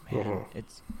 But man,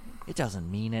 it doesn't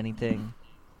mean anything.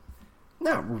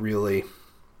 Not really.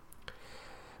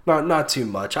 Not too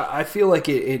much. I feel like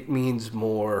it means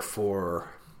more for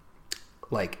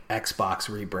like Xbox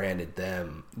rebranded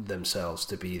themselves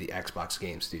to be the Xbox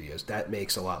Game Studios. That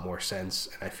makes a lot more sense,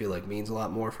 and I feel like means a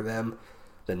lot more for them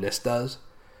than this does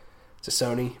to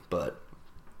Sony. But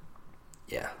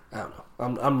yeah, I don't know.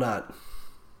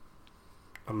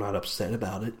 I'm not upset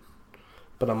about it,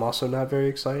 but I'm also not very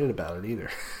excited about it either.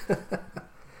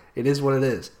 It is what it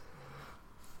is.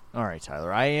 All right,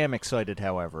 Tyler. I am excited,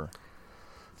 however,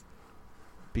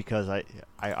 because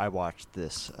I watched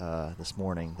this this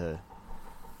morning.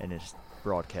 And it's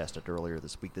broadcasted earlier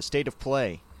this week. The State of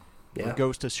Play for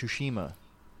Ghost of Tsushima.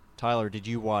 Tyler, did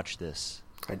you watch this?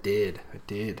 I did.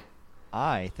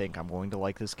 I think I'm going to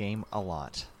like this game a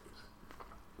lot.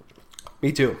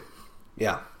 Me too.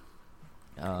 Yeah.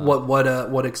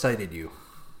 What excited you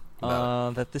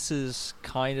about it? That this is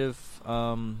kind of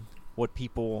what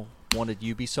people wanted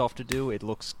Ubisoft to do. It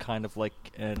looks kind of like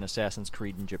an Assassin's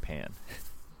Creed in Japan.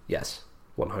 Yes,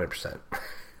 100%.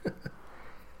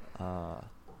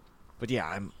 But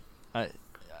yeah,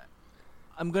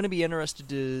 I'm going to be interested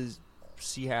to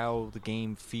see how the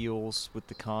game feels with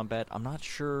the combat. I'm not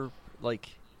sure, like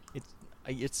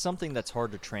it's something that's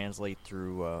hard to translate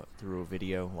through a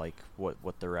video, like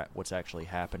what's actually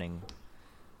happening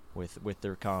with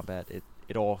their combat.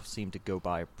 It all seemed to go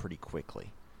by pretty quickly.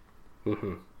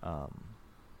 Mm-hmm.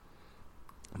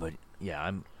 But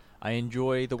yeah, I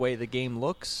enjoy the way the game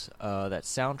looks. That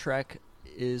soundtrack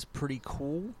is pretty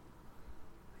cool.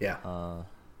 Yeah. I'm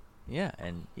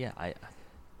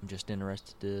just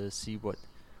interested to see what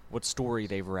story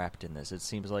they've wrapped in this. It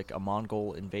seems like a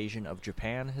Mongol invasion of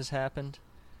Japan has happened.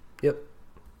 Yep.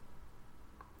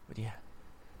 But yeah,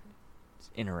 it's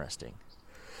interesting.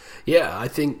 Yeah, I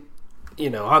think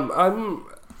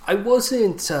I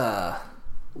wasn't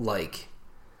like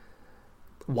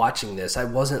watching this. I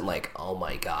wasn't like, oh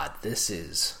my god, this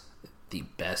is the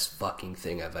best fucking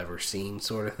thing I've ever seen,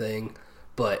 sort of thing.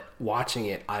 But watching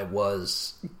it, I'm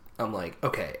like,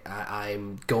 okay,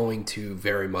 I'm going to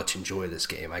very much enjoy this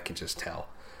game. I can just tell.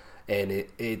 And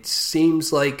it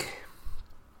seems like,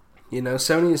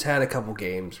 Sony has had a couple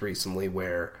games recently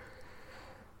where,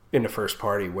 in the first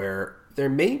party, where they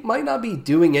might not be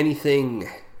doing anything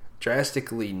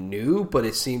drastically new, but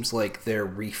it seems like they're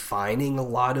refining a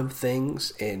lot of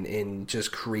things and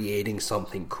just creating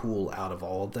something cool out of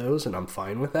all of those, and I'm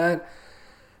fine with that.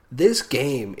 This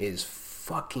game is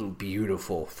fucking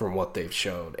beautiful from what they've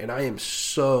shown, and I am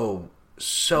so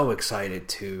excited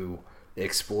to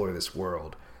explore this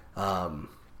world.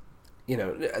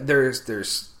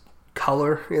 There's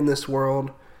color in this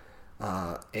world,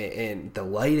 and the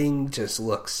lighting just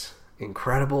looks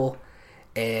incredible.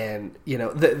 And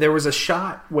there was a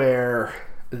shot where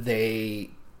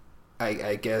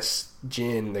I guess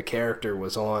Jin, the character,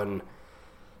 was on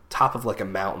top of like a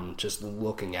mountain just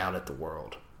looking out at the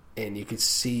world, and you could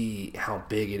see how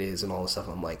big it is and all this stuff.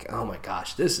 I'm like, oh my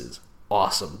gosh, this is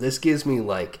awesome. This gives me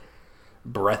like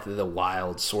Breath of the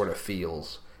Wild sort of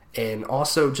feels. And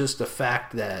also just the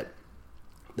fact that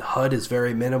the HUD is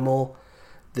very minimal.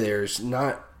 There's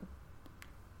not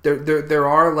there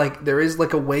is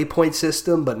like a waypoint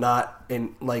system, but not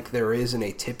in like there is in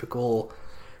a typical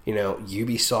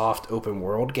Ubisoft open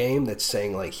world game that's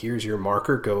saying like, here's your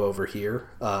marker, go over here.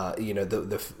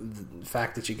 The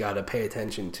fact that you got to pay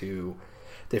attention to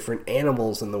different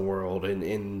animals in the world and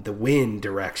in the wind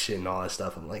direction and all that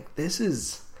stuff. I'm like, this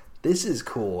is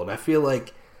cool, and I feel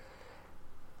like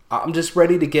I'm just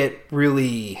ready to get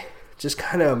really just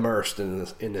kind of immersed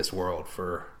in this world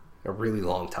for a really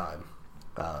long time,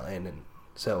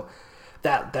 so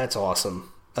that's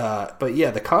awesome. But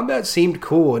yeah, the combat seemed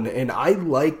cool, and I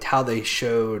liked how they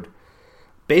showed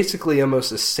basically almost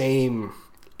the same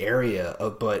area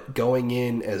but going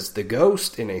in as the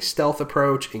Ghost in a stealth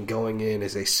approach and going in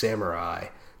as a samurai,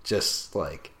 just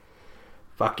like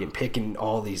fucking picking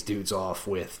all these dudes off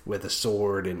with a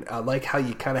sword. And I like how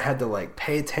you kind of had to like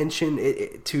pay attention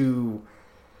to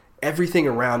everything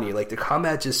around you. Like the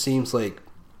combat just seems like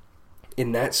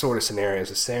in that sort of scenario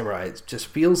as a samurai, it just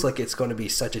feels like it's going to be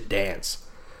such a dance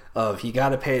of you got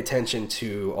to pay attention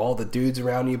to all the dudes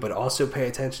around you, but also pay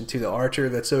attention to the archer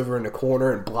that's over in the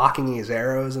corner and blocking his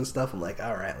arrows and stuff. I'm like,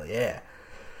 all right, yeah,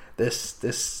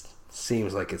 this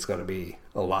seems like it's going to be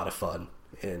a lot of fun,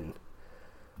 and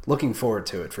looking forward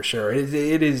to it for sure. It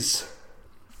is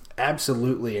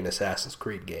absolutely an Assassin's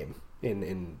Creed game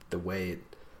in the way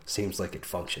it seems like it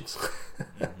functions.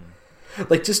 Mm-hmm.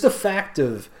 Like just the fact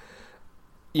of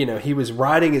he was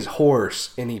riding his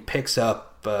horse and he picks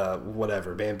up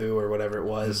whatever bamboo or whatever it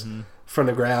was from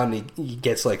the ground. He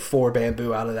gets like 4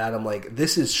 bamboo out of that. I'm like,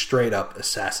 this is straight up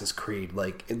Assassin's Creed.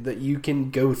 Like that you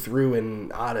can go through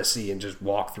in Odyssey and just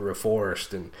walk through a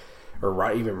forest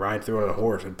or even ride through on a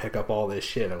horse and pick up all this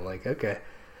shit. I'm like, okay,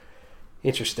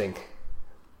 interesting.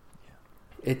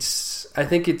 I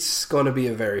think it's going to be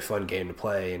a very fun game to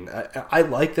play, and I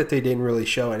like that they didn't really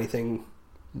show anything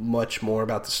much more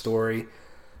about the story.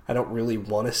 I don't really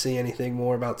want to see anything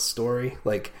more about the story.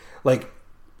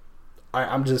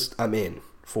 I'm in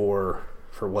for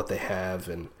what they have,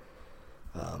 and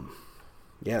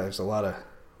there's a lot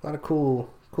of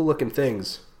cool looking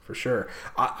things for sure.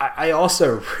 I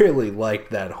also really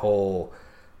liked that whole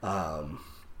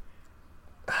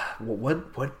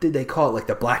what did they call it? Like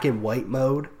the black and white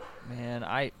mode.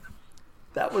 Man,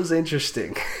 that was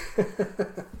interesting.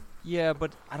 Yeah,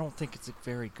 but I don't think it's a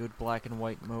very good black and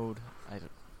white mode. I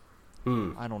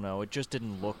don't know. It just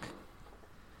didn't look...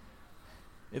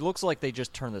 It looks like they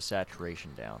just turned the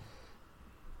saturation down.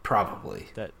 Probably.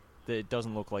 That it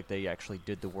doesn't look like they actually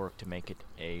did the work to make it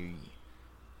a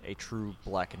true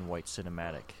black and white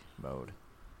cinematic mode.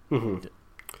 Mm-hmm.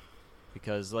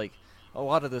 Because, like, a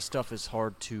lot of this stuff is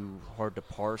hard to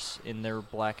parse in their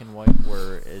black and white,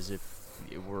 whereas if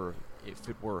it were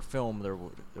a film, there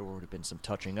would have been some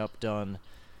touching up done,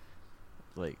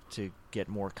 like to get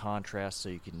more contrast so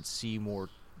you can see more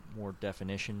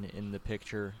definition in the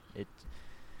picture.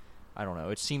 I don't know,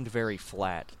 it seemed very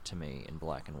flat to me in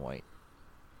black and white.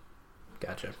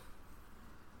 Gotcha.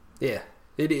 Yeah,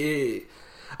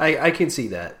 I can see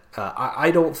that.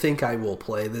 I don't think I will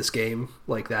play this game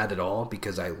like that at all,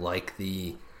 because I like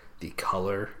the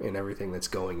color and everything that's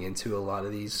going into a lot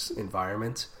of these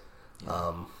environments.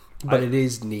 But it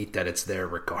is neat that it's there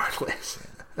regardless.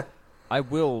 I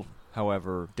will,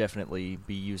 however, definitely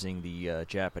be using the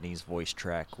Japanese voice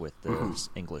track with the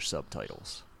English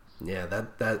subtitles. Yeah,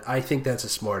 that I think that's a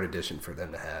smart addition for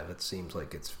them to have. It seems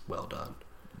like it's well done.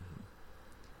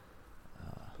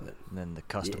 And then the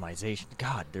customization.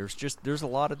 Yeah. God, there's a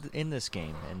lot in this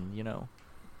game, and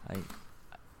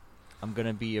I'm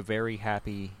gonna be a very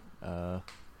happy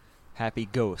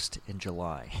ghost in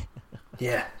July.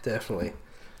 Yeah, definitely,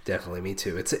 me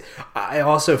too. I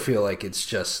also feel like it's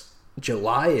just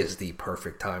July is the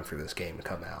perfect time for this game to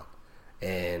come out,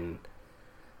 and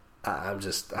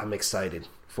I'm excited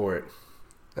for it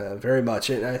very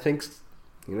much. And I think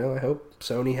I hope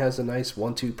Sony has a nice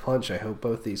 1-2 punch. I hope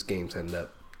both these games end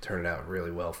up turning out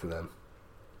really well for them.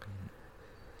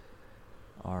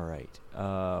 All right.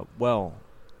 Well,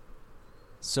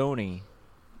 Sony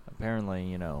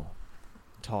apparently,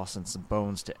 tossing some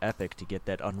bones to Epic to get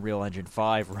that Unreal Engine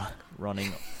 5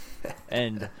 running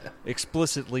and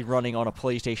explicitly running on a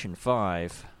PlayStation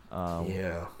 5.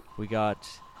 Yeah. We got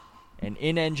an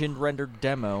in-engine rendered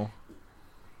demo,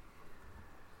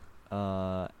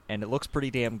 and it looks pretty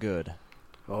damn good.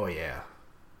 Oh, yeah.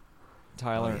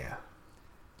 Tyler, oh, yeah.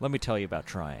 Let me tell you about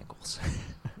triangles.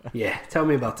 Yeah, tell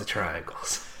me about the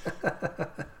triangles.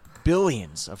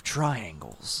 Billions of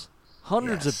triangles.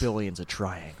 Hundreds Yes. of billions of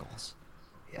triangles.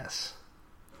 Yes.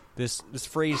 This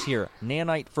phrase here,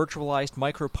 nanite virtualized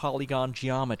micropolygon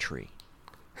geometry.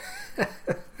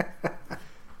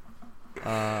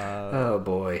 Oh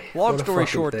boy. Long story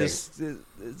short, this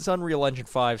Unreal Engine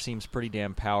 5 seems pretty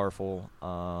damn powerful.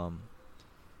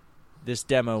 This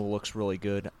demo looks really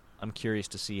good. I'm curious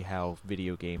to see how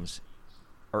video games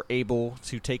are able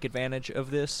to take advantage of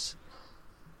this,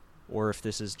 or if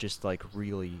this is just like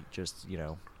really just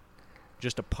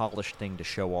a polished thing to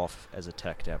show off as a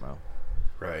tech demo.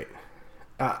 Right.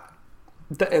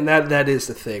 And that is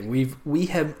the thing. We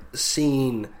have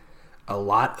seen a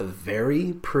lot of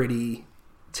very pretty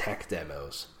tech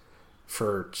demos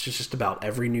for just about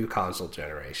every new console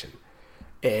generation.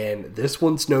 And this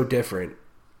one's no different,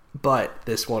 but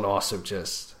this one also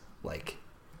just like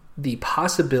the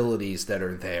possibilities that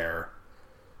are there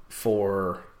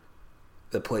for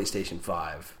the PlayStation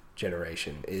 5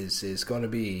 generation is going to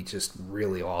be just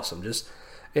really awesome.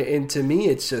 And to me,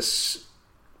 it's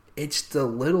the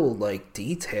little like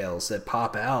details that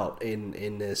pop out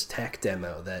in this tech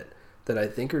demo that I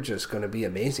think are just going to be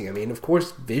amazing. I mean, of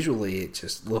course, visually it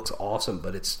just looks awesome,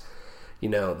 but it's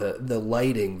the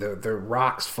lighting, the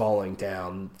rocks falling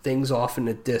down, things off in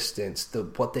the distance,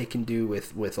 what they can do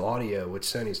with audio, which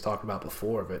Sony's talked about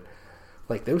before, but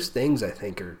like those things I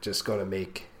think are just going to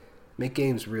make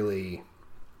games really,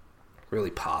 really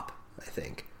pop, I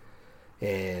think.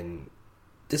 And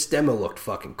this demo looked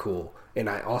fucking cool. And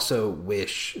I also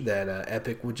wish that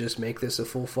Epic would just make this a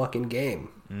full fucking game.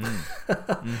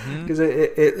 Because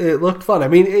it looked fun. I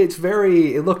mean, it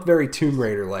looked very Tomb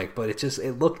Raider like, but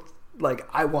it looked like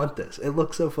I want this. It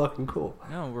looks so fucking cool.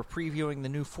 No, we're previewing the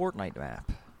new Fortnite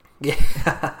map.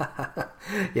 Yeah,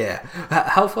 yeah.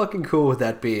 How fucking cool would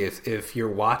that be if you're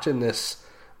watching this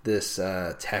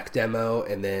tech demo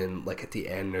and then like at the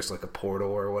end there's like a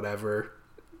portal or whatever.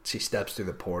 She steps through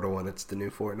the portal and it's the new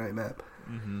Fortnite map,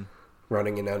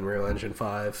 running in Unreal Engine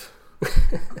 5,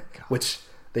 which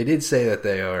they did say that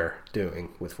they are doing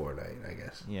with Fortnite, I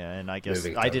guess. Yeah, and I guess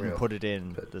I didn't put it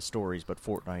in the stories, but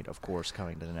Fortnite, of course,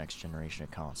 coming to the next generation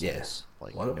of consoles. Yes,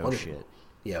 like what shit.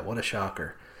 Yeah, what a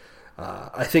shocker.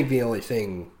 I think the only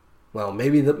thing, well,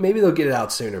 maybe they'll get it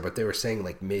out sooner, but they were saying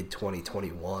like mid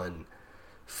 2021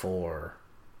 for,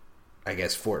 I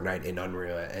guess, Fortnite in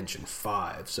Unreal Engine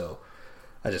 5. So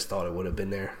I just thought it would have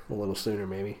been there a little sooner,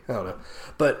 maybe. I don't know.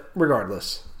 But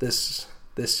regardless, this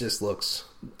just looks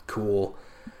cool.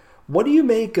 What do you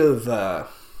make of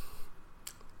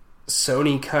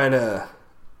Sony kind of,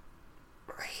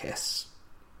 I guess,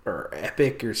 or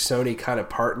Epic or Sony kind of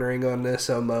partnering on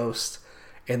this almost?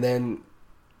 And then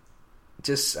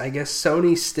just, I guess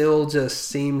Sony still just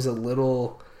seems a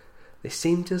little, they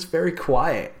seem just very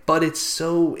quiet. But it's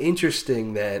so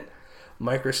interesting that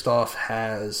Microsoft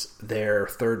has their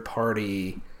third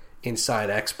party inside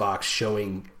Xbox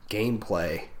showing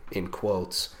gameplay, in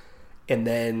quotes. And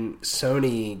then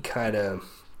Sony kind of,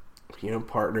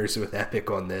 partners with Epic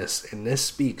on this. And this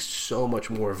speaks so much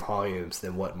more volumes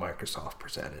than what Microsoft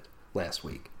presented last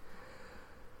week.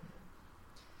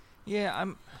 Yeah,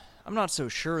 I'm not so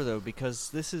sure though, because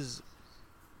this is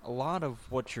a lot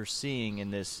of what you're seeing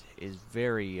in this is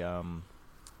very I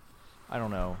don't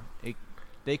know.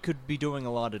 They could be doing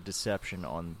a lot of deception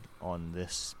on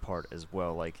this part as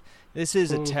well. Like, this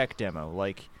is a tech demo.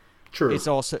 Like, true.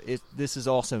 This is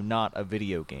also not a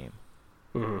video game.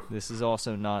 Mm-hmm. This is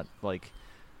also not like,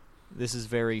 this is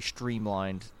very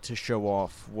streamlined to show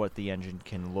off what the engine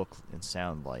can look and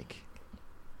sound like.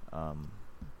 I'm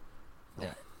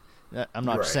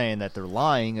not saying that they're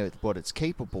lying at what it's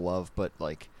capable of, but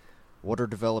like, what are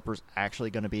developers actually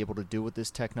going to be able to do with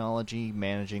this technology,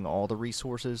 managing all the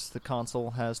resources the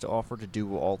console has to offer to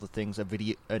do all the things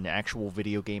an actual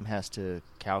video game has to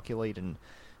calculate, and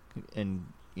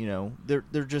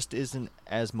there just isn't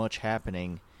as much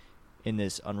happening in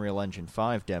this Unreal Engine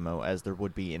 5 demo as there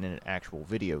would be in an actual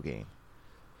video game.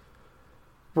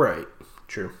 Right.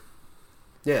 True.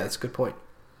 Yeah, that's a good point.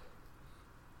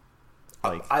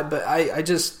 Like, I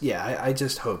just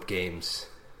hope games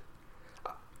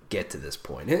get to this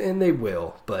point, and they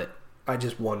will. But I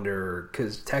just wonder,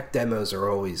 because tech demos are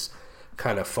always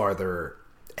kind of farther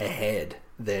ahead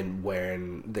than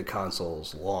when the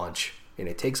consoles launch, and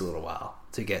it takes a little while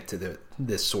to get to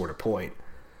this sort of point.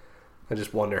 I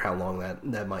just wonder how long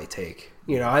that might take.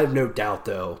 I have no doubt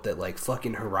though that like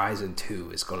fucking Horizon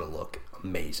 2 is going to look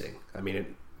amazing. I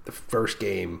mean, the first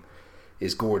game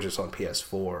is gorgeous on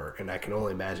PS4, and I can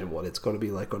only imagine what it's going to be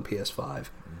like on PS5.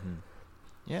 Mm-hmm.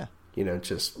 Yeah.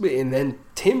 And then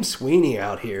Tim Sweeney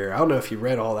out here, I don't know if you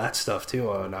read all that stuff too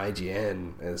on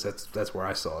IGN, as that's where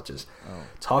I saw it, just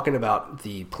talking about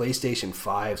the PlayStation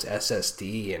 5's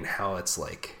SSD and how it's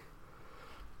like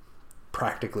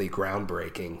practically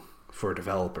groundbreaking for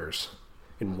developers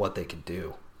and what they could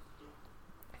do.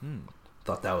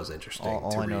 Thought that was interesting.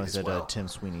 All to I read know is as that well. Tim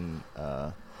Sweeney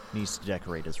needs to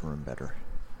decorate his room better.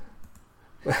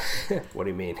 What do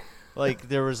you mean? Like,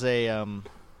 there was a oh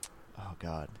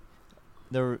god,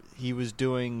 he was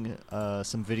doing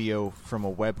some video from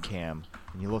a webcam,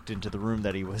 and you looked into the room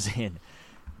that he was in,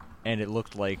 and it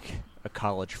looked like a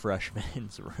college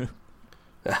freshman's room.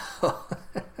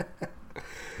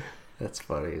 That's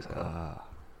funny as hell.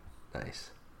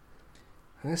 Nice.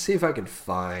 I'm gonna see if I can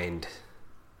find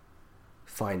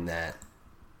that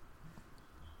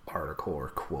article or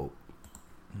quote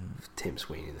of Tim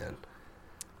Sweeney then.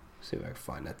 See if I can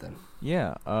find that then.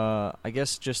 Yeah, I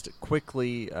guess just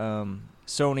quickly,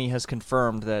 Sony has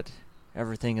confirmed that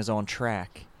everything is on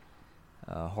track,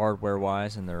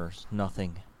 hardware-wise, and there's no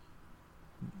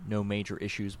major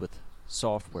issues with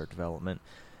software development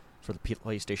for the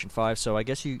PlayStation 5. So I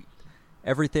guess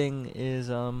everything is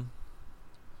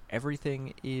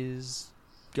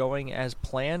going as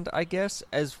planned, I guess,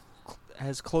 as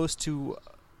close to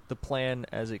the plan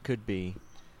as it could be.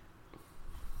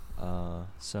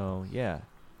 So yeah,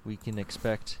 we can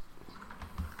expect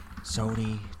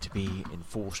Sony to be in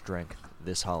full strength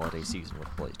this holiday season with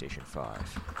PlayStation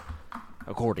 5,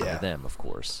 according to them, of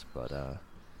course. But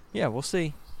yeah, we'll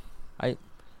see.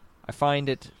 I find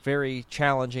it very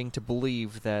challenging to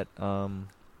believe that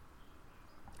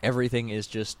everything is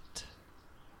just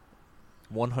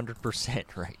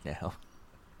 100% right now.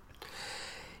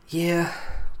 Yeah,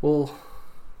 we'll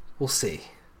see.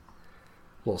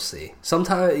 We'll see.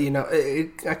 Sometimes,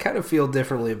 I kind of feel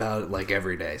differently about it, like,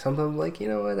 every day. Sometimes I'm like, you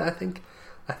know what, I think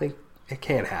it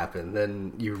can't happen.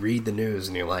 Then you read the news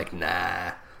and you're like,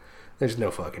 nah, there's no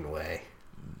fucking way.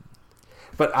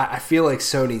 But I feel like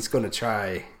Sony's going to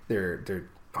try their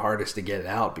hardest to get it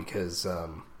out because, I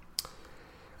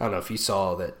don't know if you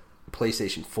saw that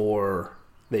PlayStation 4,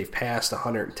 they've passed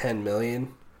 110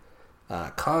 million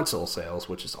console sales,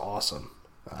 which is awesome.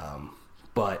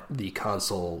 But the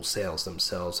console sales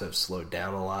themselves have slowed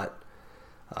down a lot.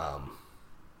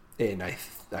 And I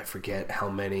forget how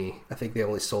many. I think they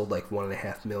only sold like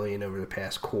 1.5 million over the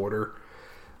past quarter,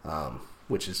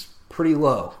 which is pretty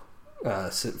low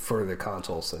for the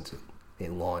console since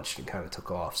it launched and kind of took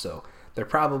off. So they're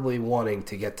probably wanting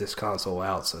to get this console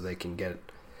out so they can get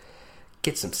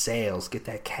some sales, get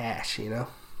that cash, Yeah.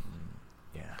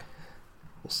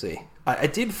 We'll see. I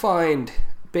did find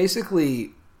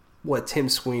basically what Tim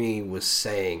Sweeney was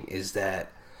saying is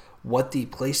that what the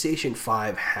PlayStation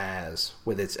 5 has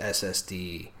with its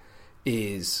SSD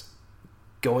is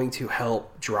going to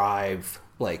help drive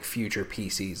like future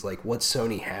PCs. Like what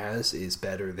Sony has is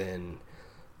better than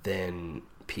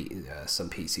some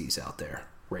PCs out there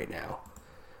right now.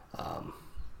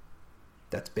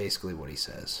 That's basically what he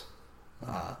says.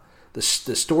 The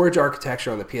storage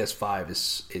architecture on the PS5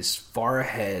 is far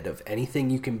ahead of anything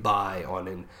you can buy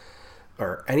on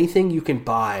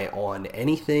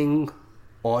anything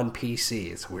on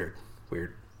PC. It's weird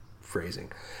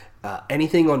phrasing.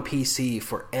 Anything on PC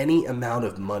for any amount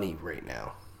of money right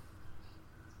now.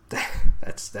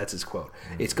 That's his quote.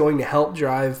 Mm-hmm. It's going to help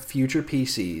drive future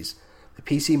PCs. The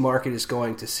PC market is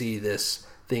going to see this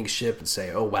thing ship and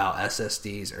say, "Oh wow,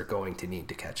 SSDs are going to need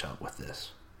to catch up with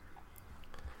this."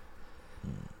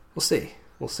 We'll see.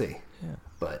 Yeah.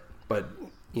 But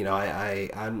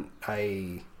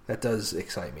I that does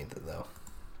excite me though.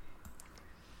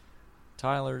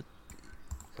 Tyler.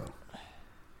 So.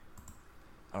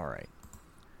 All right.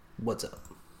 What's up?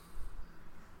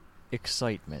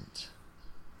 Excitement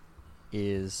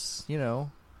is,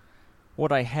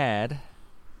 what I had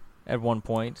at one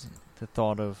point, the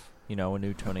thought of, a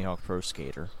new Tony Hawk Pro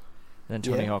Skater. And then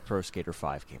Tony Hawk Pro Skater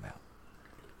 5 came out.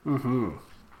 Mm-hmm.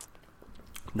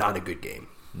 Not a good game.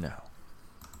 No.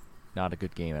 Not a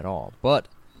good game at all. But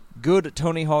good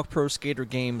Tony Hawk Pro Skater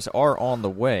games are on the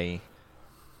way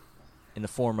in the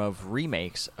form of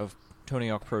remakes of Tony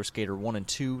Hawk Pro Skater 1 and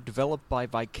 2 developed by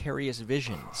Vicarious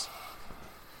Visions.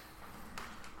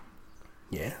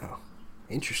 Yeah.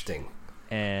 Interesting.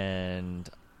 And,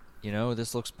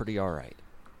 this looks pretty alright.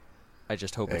 I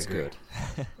just hope it's good.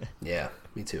 Yeah,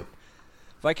 me too.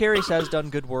 Vicarious has done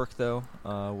good work, though,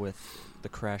 with the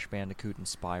Crash Bandicoot and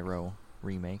Spyro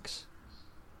remakes.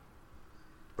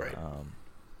 Right.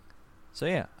 So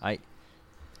yeah,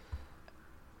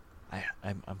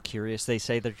 I'm curious. They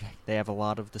say that they have a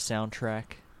lot of the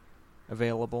soundtrack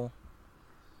available.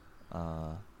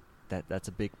 That's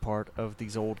a big part of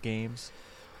these old games.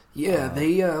 Yeah,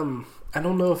 they I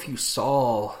don't know if you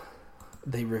saw,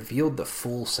 they revealed the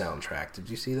full soundtrack. Did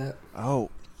you see that? Oh,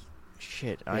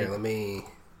 shit. Here, let me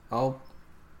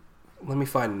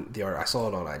find the art. I saw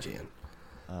it on IGN.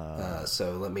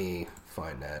 So let me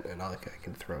find that, and I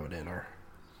can throw it in our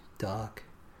doc.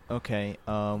 Okay.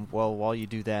 Well, while you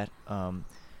do that,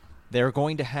 they're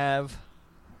going to have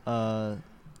a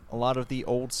lot of the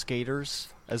old skaters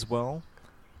as well,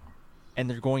 and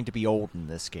they're going to be old in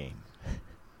this game.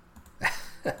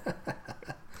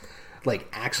 Like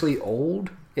actually old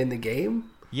in the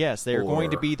game? Yes, they're going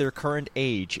to be their current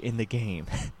age in the game.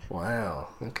 Wow.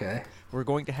 Okay. We're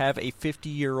going to have a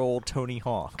 50-year-old Tony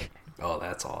Hawk. Oh,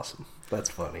 that's awesome. That's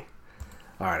funny.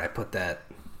 All right, I put that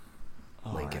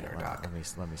link in our doc.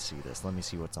 Let me see this. Let me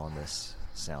see what's on this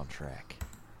soundtrack.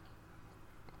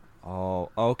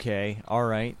 Oh, okay. All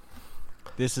right.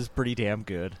 This is pretty damn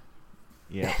good.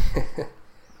 Yeah.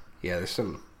 Yeah, there's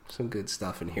some good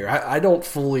stuff in here. I don't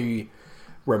fully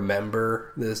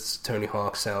remember this Tony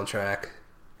Hawk soundtrack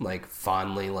like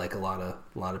fondly like a lot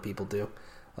of people do.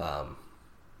 But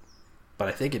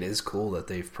I think it is cool that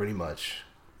they've pretty much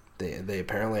they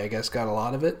apparently I guess got a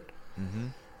lot of it. Mm-hmm.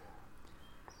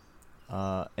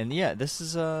 And yeah, this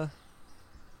is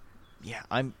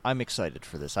I'm excited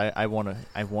for this. I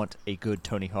want a good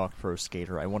Tony Hawk Pro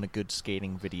Skater. I want a good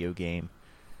skating video game.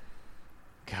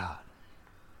 God.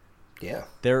 Yeah.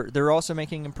 They're also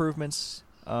making improvements.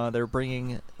 They're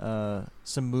bringing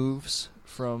some moves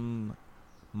from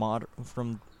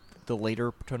the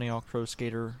later Tony Hawk Pro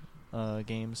Skater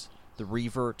games, the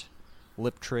revert,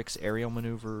 lip tricks, aerial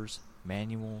maneuvers,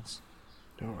 manuals.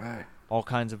 All right. All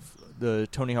kinds of the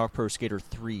Tony Hawk Pro Skater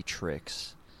 3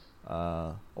 tricks.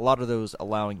 A lot of those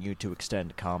allowing you to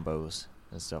extend combos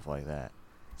and stuff like that.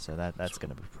 So that's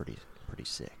going to be pretty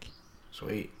sick.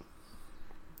 Sweet.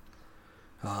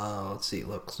 Let's see.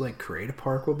 Looks like Creative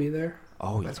Park will be there.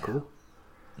 Oh, that's yeah. cool.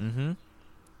 Mm-hmm.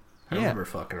 I remember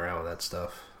fucking around with that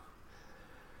stuff.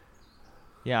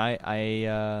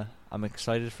 Yeah, I'm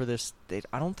excited for this.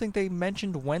 I don't think they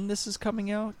mentioned when this is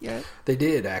coming out yet. They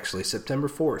did, actually. September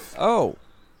 4th. Oh,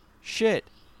 shit.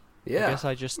 Yeah. I guess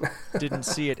I just didn't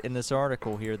see it in this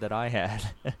article here that I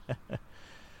had.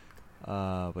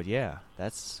 But yeah,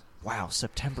 wow,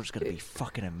 September's going to be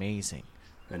fucking amazing.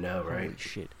 I know, right? Holy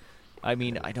shit. I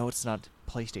mean, I know it's not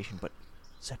PlayStation, but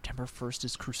September 1st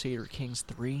is Crusader Kings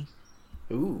 3.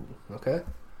 Ooh, okay.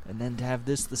 And then to have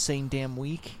this the same damn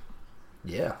week.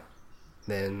 Yeah.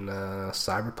 Then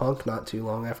Cyberpunk not too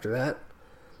long after that.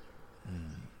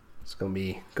 It's gonna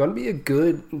be a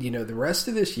good, the rest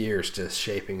of this year is just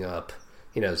shaping up,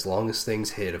 as long as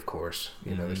things hit, of course.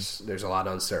 There's a lot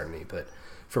of uncertainty, but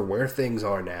for where things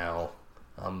are now,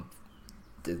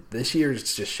 this year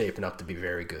is just shaping up to be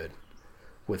very good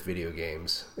with video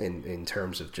games in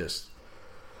terms of just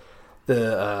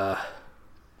the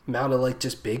amount of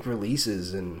just big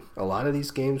releases, and a lot of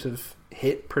these games have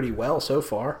hit pretty well so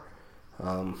far.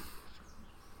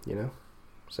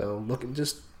 So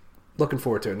looking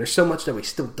forward to it. And there's so much that we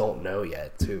still don't know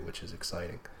yet too, which is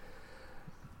exciting.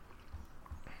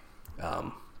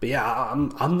 But yeah,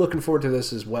 I'm looking forward to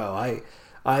this as well.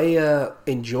 I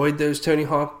enjoyed those Tony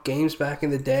Hawk games back in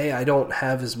the day. I don't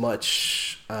have as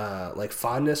much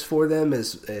fondness for them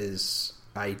as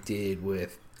I did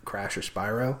with Crash or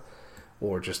Spyro,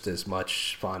 or just as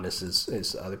much fondness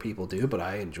as other people do, but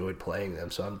I enjoyed playing them,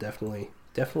 so I'm definitely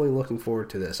looking forward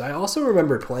to this. I also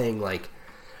remember playing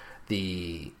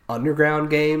the Underground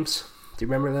games. Do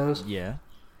you remember those? Yeah.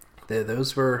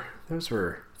 Those were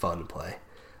fun to play.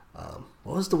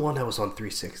 What was the one that was on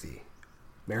 360?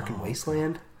 American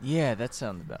Wasteland? Yeah, that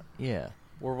sounded about. Yeah.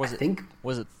 Or was it Thug?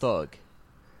 Was it Thug?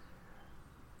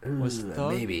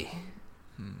 Maybe.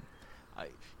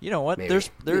 You know what? Maybe.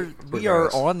 We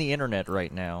are on the internet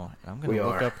right now. I'm going to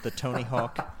look up the Tony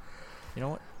Hawk. You know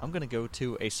what? I'm going to go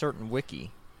to a certain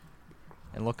wiki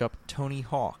and look up Tony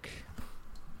Hawk.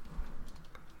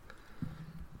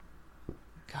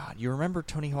 God, you remember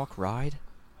Tony Hawk Ride?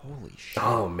 Holy shit.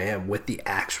 Oh, man, with the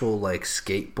actual,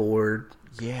 skateboard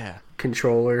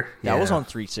controller. That was on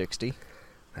 360.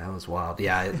 That was wild.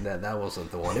 Yeah, that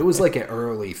wasn't the one. It was an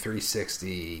early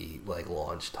 360,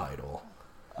 launch title.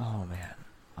 Oh, man.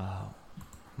 Oh.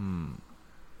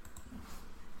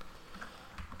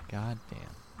 God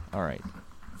damn. All right.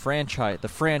 Franchise.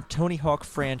 Tony Hawk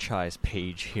franchise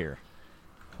page here.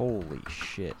 Holy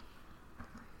shit.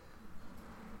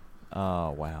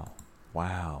 Oh, wow.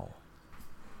 Wow.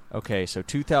 Okay, so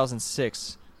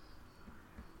 2006.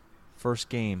 First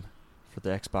game for the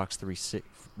Xbox 360.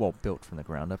 Well, built from the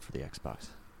ground up for the Xbox.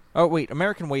 Oh, wait.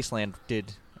 American Wasteland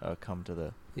did come to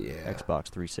the Xbox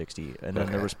 360. And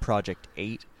then there was Project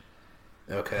 8.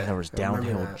 Okay. And there was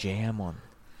Downhill Jam on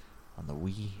the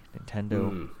Wii,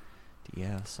 Nintendo,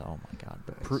 DS. Oh, my God.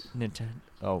 But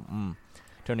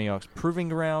Tony Hawk's Proving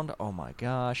Ground. Oh, my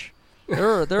gosh.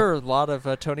 There are a lot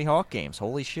of Tony Hawk games.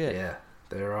 Holy shit. Yeah,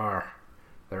 there are.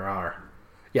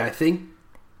 Yeah, I think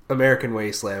American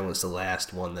Wasteland was the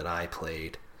last one that I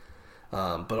played.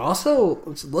 But also,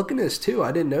 looking at this too,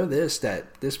 I didn't know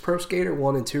that this Pro Skater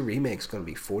 1 and 2 remake is going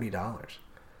to be $40.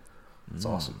 That's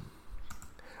awesome.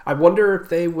 I wonder if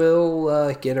they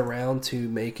will get around to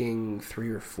making 3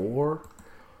 or 4,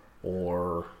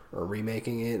 or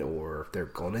remaking it, or if they're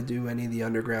going to do any of the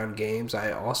Underground games.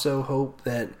 I also hope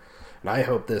that, and I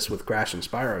hope this with Crash and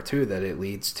Spyro too, that it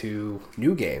leads to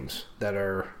new games that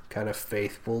are kind of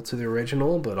faithful to the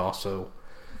original, but also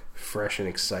fresh and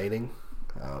exciting.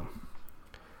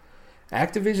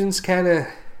 Activision's kind of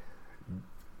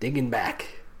digging back,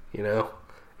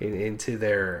 into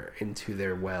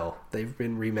their well. They've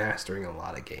been remastering a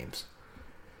lot of games.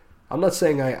 I'm not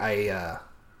saying I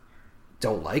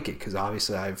don't like it, because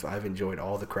obviously I've enjoyed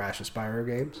all the Crash and Spyro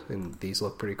games, and these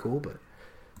look pretty cool, but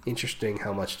interesting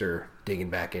how much they're digging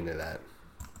back into that.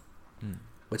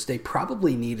 Which they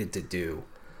probably needed to do,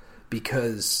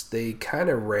 because they kind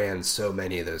of ran so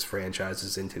many of those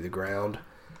franchises into the ground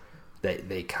that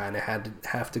they kind of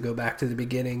have to go back to the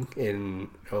beginning and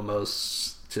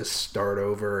almost just start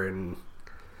over and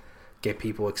get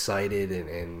people excited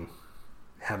and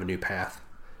have a new path.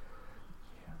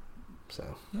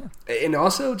 So, and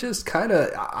also just kind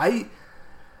of,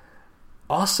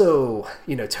 Also,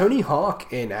 Tony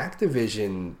Hawk and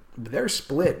Activision, their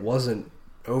split wasn't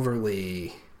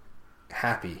overly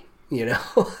happy.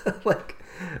 like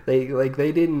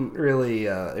they didn't really.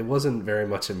 It wasn't very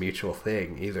much a mutual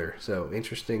thing either. So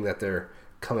interesting that they're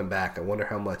coming back. I wonder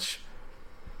how much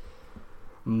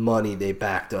money they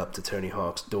backed up to Tony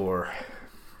Hawk's door.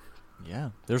 Yeah,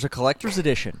 there's a collector's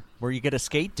edition where you get a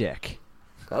skate deck.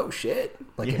 Oh shit!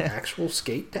 Like an actual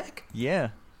skate deck? Yeah.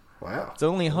 Wow. It's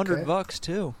only $100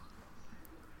 too.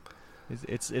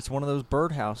 It's one of those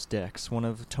birdhouse decks, one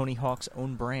of Tony Hawk's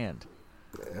own brand.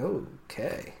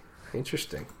 Okay.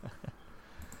 Interesting.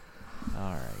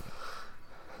 All right.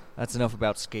 That's enough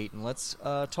about skating. Let's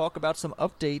talk about some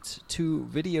updates to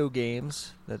video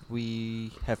games that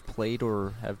we have played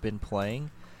or have been playing.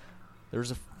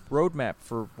 There's a roadmap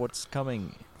for what's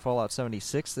coming Fallout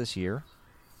 76 this year.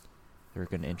 They're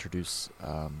going to introduce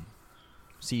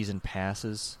season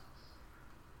passes,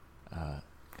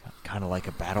 kind of like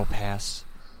a battle pass,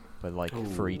 but like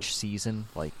for each season.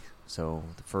 So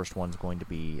the first one's going to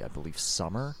be, I believe,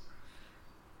 summer.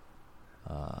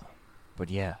 But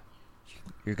yeah,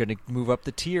 you're going to move up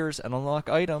the tiers and unlock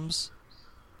items.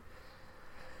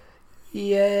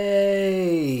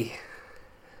 Yay!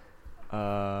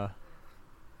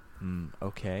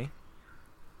 Okay.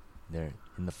 They're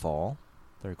in the fall.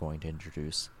 They're going to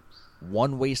introduce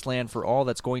one wasteland for all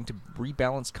that's going to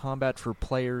rebalance combat for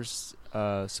players,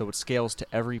 so it scales to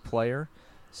every player.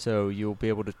 So you'll be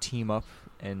able to team up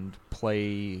and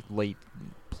play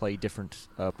different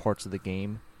parts of the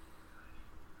game,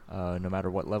 no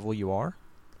matter what level you are.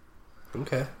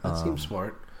 Okay, that seems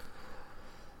smart.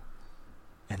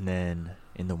 And then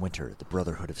in the winter, the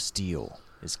Brotherhood of Steel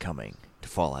is coming to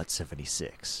Fallout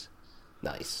 76.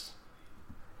 Nice.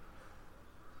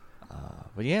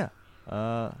 But yeah,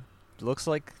 looks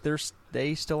like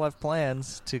they still have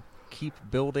plans to keep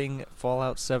building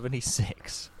Fallout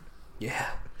 76. Yeah.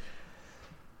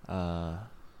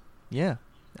 Yeah.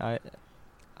 I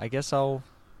guess I'll.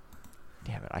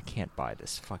 Damn it! I can't buy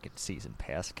this fucking season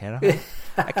pass, can I?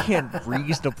 I can't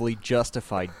reasonably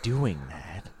justify doing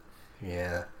that.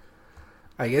 Yeah.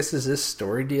 I guess, is this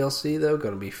story DLC though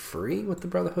going to be free with the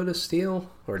Brotherhood of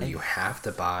Steel, or do you have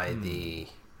to buy the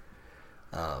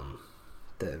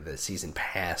season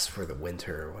pass for the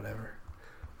winter or whatever?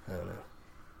 I don't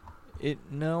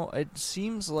know. It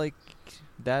seems like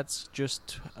that's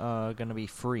just gonna be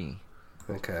free.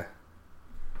 Okay.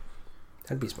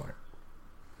 That'd be smart.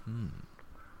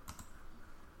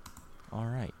 All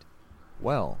right.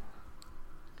 Well,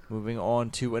 moving on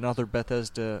to another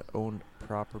Bethesda-owned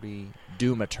property,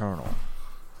 Doom Eternal.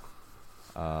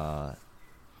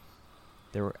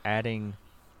 They were adding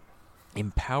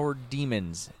empowered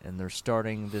demons, and they're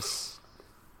starting this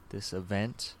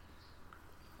event.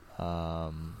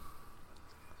 What's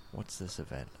this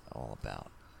event all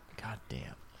about? God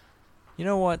damn. You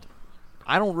know what?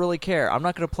 I don't really care. I'm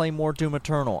not going to play more Doom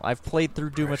Eternal. I've played through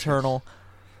Doom Eternal.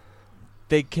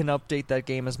 They can update that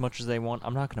game as much as they want.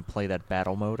 I'm not going to play that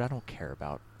battle mode. I don't care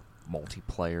about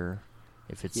multiplayer.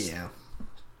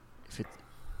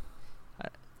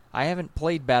 I haven't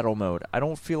played battle mode. I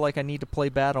don't feel like I need to play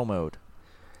battle mode.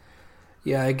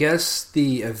 Yeah, I guess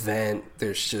the event,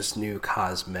 there's just new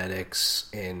cosmetics,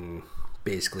 and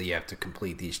basically you have to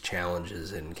complete these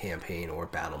challenges in campaign or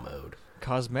battle mode.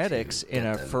 Cosmetics in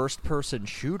a first-person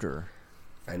shooter?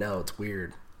 I know, it's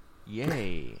weird.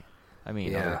 Yay. I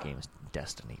mean, other games,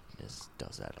 Destiny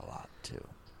does that a lot, too.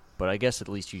 But I guess at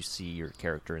least you see your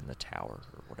character in the tower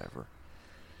or whatever.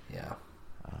 Yeah.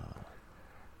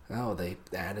 They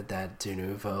added that de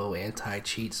novo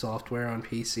anti-cheat software on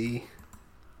PC.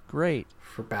 Great.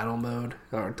 For battle mode.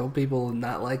 Don't people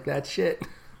not like that shit?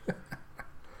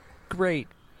 Great.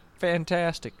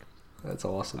 Fantastic. That's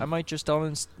awesome. I might just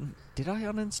Did I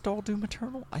uninstall Doom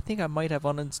Eternal? I think I might have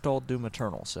uninstalled Doom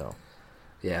Eternal, so...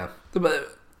 Yeah.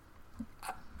 But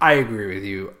I agree with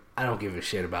you. I don't give a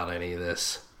shit about any of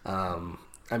this.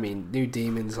 I mean, new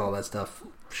demons, all that stuff,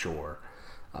 sure.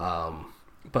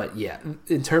 But yeah,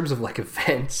 in terms of like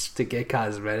events to get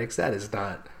cosmetics, that's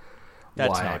not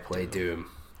why I play Doom.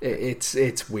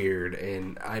 It's weird,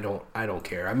 and I don't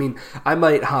care. I mean, I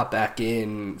might hop back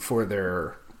in for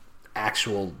their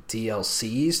actual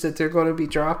DLCs that they're going to be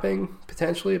dropping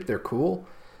potentially if they're cool,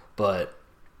 but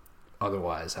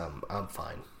otherwise, I'm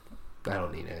fine. I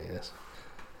don't need any of this.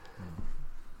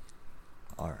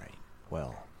 All right.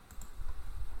 Well,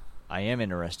 I am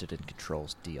interested in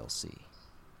Control's DLC.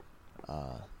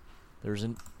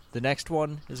 The next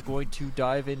one is going to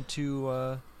dive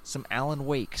into some Alan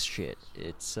Wake shit.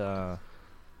 It's gonna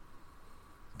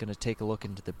take a look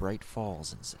into the Bright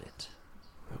Falls incident.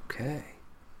 Okay.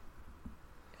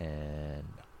 And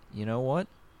you know what?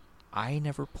 I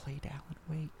never played Alan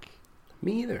Wake.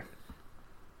 Me either.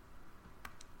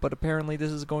 But apparently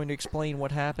this is going to explain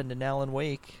what happened in Alan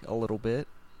Wake a little bit.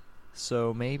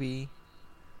 So maybe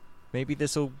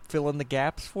this will fill in the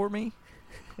gaps for me?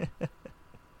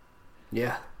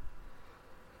 Yeah.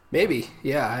 Maybe.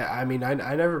 Yeah, I mean, I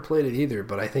never played it either,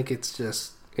 but I think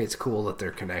it's cool that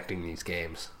they're connecting these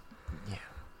games. Yeah.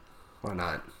 Why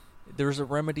not? There's a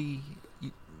Remedy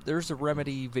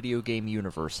video game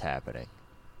universe happening.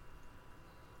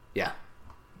 Yeah.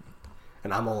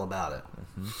 And I'm all about it.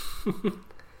 Mm-hmm.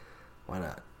 Why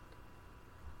not?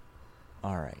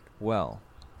 All right. Well,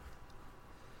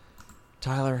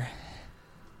 Tyler,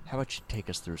 how about you take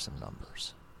us through some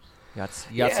numbers? You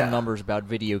got some numbers about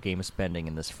video game spending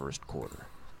in this first quarter.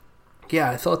 Yeah,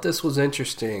 I thought this was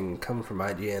interesting coming from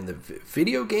IGN. The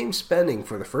video game spending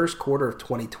for the first quarter of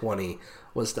 2020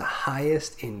 was the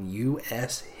highest in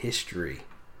U.S. history.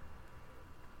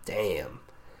 Damn.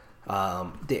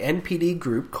 The NPD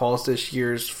Group calls this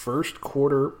year's first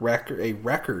quarter a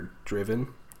record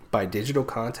driven by digital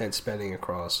content spending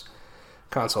across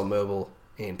console, mobile,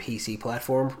 and PC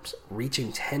platforms,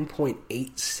 reaching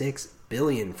 $10.86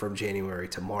 billion from January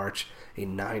to March, a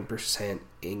 9%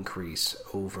 increase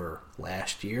over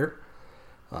last year.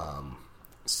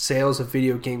 Sales of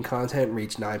video game content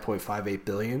reached $9.58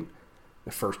 billion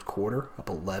the first quarter, up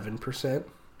 11%.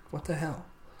 What the hell?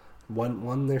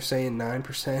 One they're saying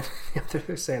 9%, the other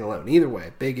they're saying 11%. Either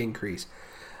way, big increase.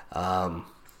 The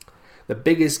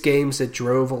biggest games that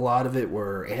drove a lot of it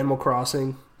were Animal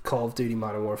Crossing, Call of Duty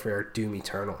Modern Warfare, Doom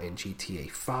Eternal, and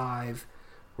GTA 5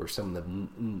 were some of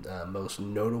the most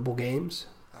notable games.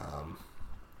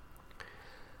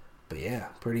 But yeah,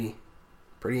 pretty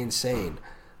insane.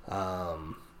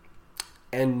 And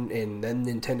then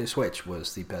Nintendo Switch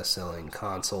was the best-selling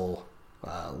console,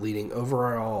 leading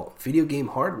overall video game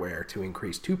hardware to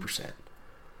increase 2%.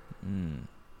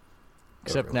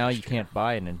 Except now you can't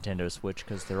buy a Nintendo Switch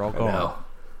because they're all gone.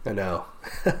 I know.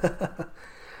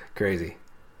 Crazy.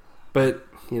 But,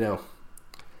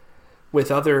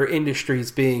 with other industries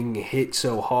being hit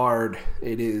so hard,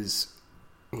 it is,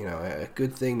 a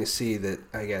good thing to see that,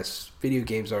 I guess, video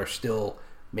games are still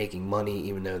making money,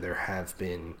 even though there have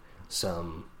been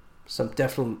some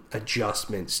definite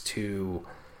adjustments to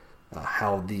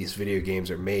how these video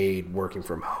games are made, working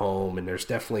from home, and there's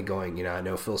definitely going, I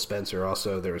know Phil Spencer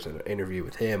also, there was an interview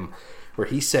with him where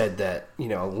he said that, a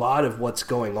lot of what's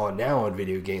going on now in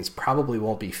video games probably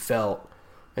won't be felt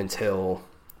until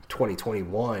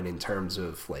 2021 in terms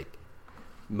of like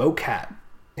mocap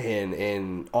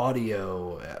and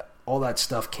audio, all that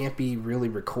stuff can't be really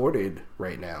recorded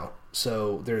right now.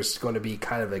 So there's going to be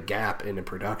kind of a gap in the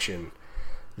production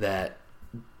that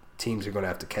teams are going to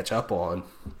have to catch up on.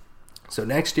 So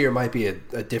next year might be a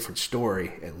different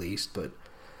story at least, but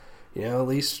at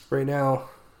least right now,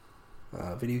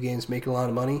 video games make a lot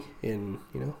of money, and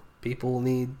people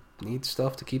need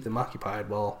stuff to keep them occupied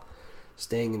while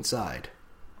staying inside.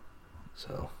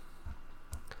 So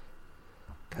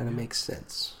kind of makes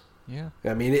sense. Yeah.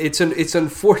 I mean, it's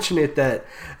unfortunate that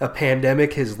a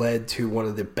pandemic has led to one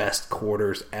of the best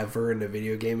quarters ever in the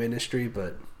video game industry,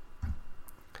 but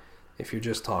if you're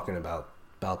just talking about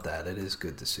that, it is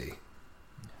good to see.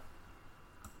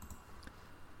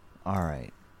 All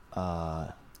right.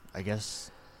 I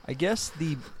guess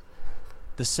the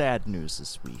sad news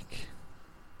this week,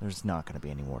 there's not going to be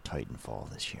any more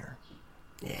Titanfall this year.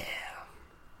 Yeah.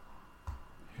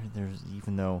 There's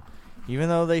even though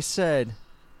they said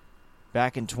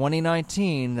back in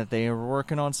 2019 that they were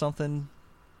working on something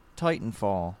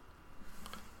Titanfall,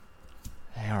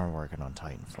 they aren't working on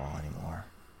Titanfall anymore.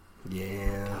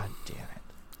 Yeah. God damn it.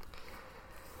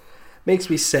 Makes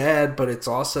me sad, but it's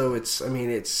also it's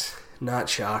not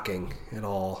shocking at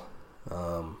all.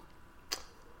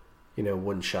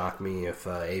 Wouldn't shock me if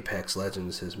Apex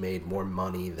Legends has made more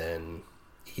money than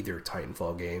either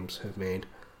Titanfall games have made.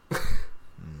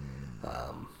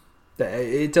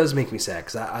 It does make me sad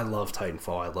because I love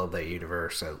Titanfall. I love that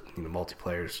universe.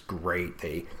 Multiplayer is great.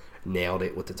 They nailed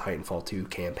it with the Titanfall 2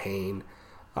 campaign.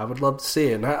 I would love to see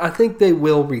it, and I think they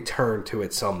will return to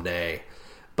it someday.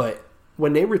 But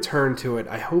when they return to it,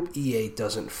 I hope EA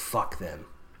doesn't fuck them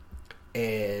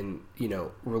and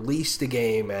release the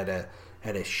game at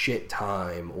a shit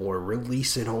time, or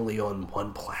release it only on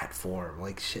one platform,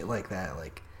 like shit like that.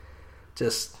 Like,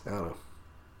 just I don't know.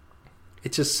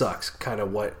 It just sucks, kind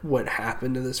of what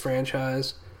happened to this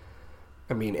franchise.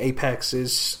 I mean, Apex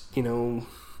is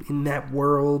in that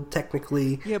world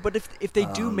technically. Yeah, but if they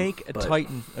do make a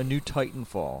new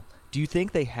Titanfall, do you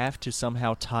think they have to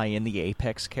somehow tie in the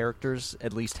Apex characters?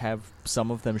 At least have some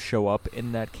of them show up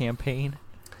in that campaign?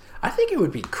 I think it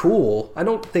would be cool. I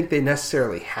don't think they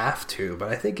necessarily have to, but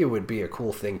I think it would be a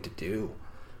cool thing to do,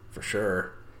 for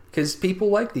sure. Because people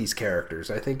like these characters.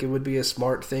 I think it would be a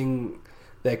smart thing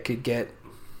that could get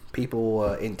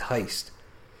people enticed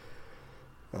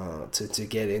to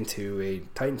get into a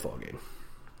Titanfall game.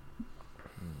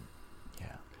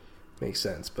 Yeah. Makes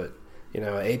sense, but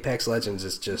Apex Legends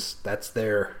is just, that's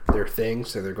their thing,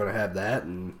 so they're going to have that,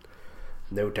 and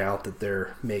no doubt that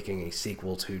they're making a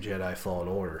sequel to Jedi Fallen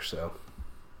Order, so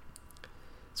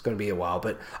it's going to be a while.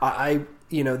 But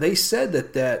they said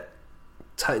that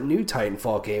new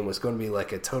Titanfall game was going to be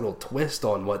like a total twist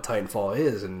on what Titanfall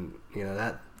is, and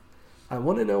that I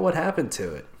want to know what happened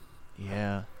to it.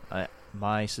 Yeah,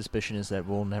 my suspicion is that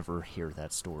we'll never hear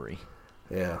that story.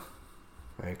 Yeah,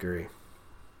 I agree.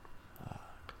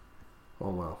 Oh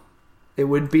well. It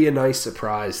would be a nice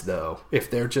surprise, though, if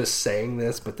they're just saying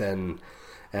this, but then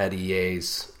at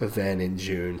EA's event in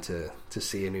June to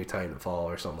see a new Titanfall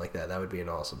or something like that. That would be an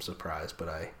awesome surprise, but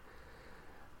I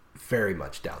very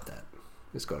much doubt that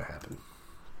is going to happen.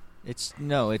 It's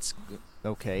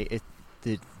okay.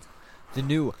 The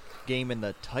new game in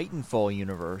the Titanfall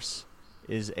universe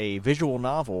is a visual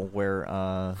novel where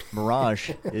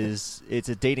Mirage it's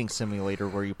a dating simulator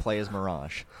where you play as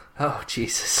Mirage. Oh,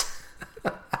 Jesus.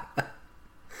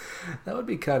 That would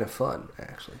be kind of fun,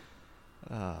 actually.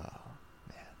 Oh,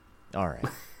 man. All right.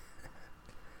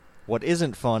 What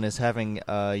isn't fun is having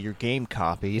your game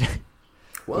copied,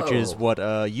 which is what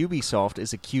Ubisoft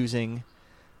is accusing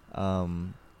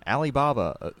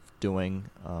Alibaba of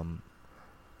doing.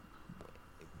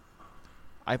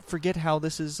 I forget how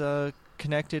this is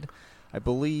connected. I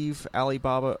believe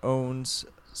Alibaba owns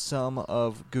some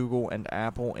of Google and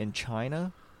Apple in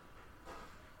China.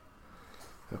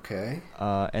 Okay.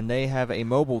 And they have a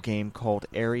mobile game called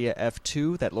Area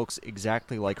F2 that looks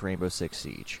exactly like Rainbow Six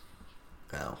Siege.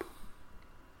 Oh.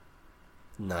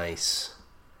 Nice.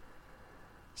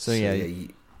 So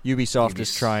Ubisoft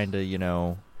is trying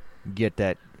to, get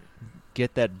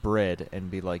that bread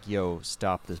and be like, yo,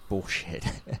 stop this bullshit.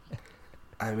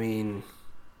 I mean,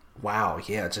 wow,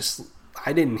 yeah,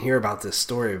 I didn't hear about this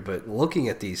story, but looking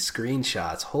at these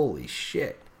screenshots, holy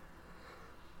shit.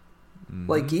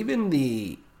 Like, even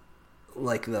the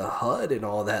HUD and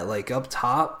all that, like, up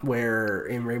top where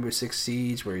in Rainbow Six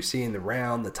Siege, where you're seeing the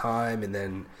round, the time, and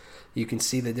then you can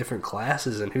see the different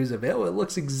classes and who's available, it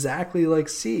looks exactly like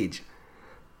Siege.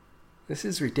 This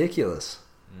is ridiculous.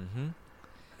 Mm-hmm.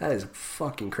 That is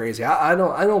fucking crazy. I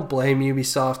don't blame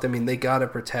Ubisoft. I mean, they gotta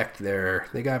protect their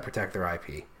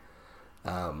IP.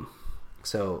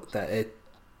 So that it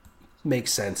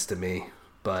makes sense to me,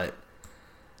 but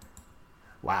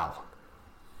wow.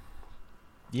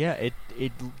 Yeah,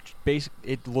 it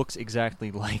looks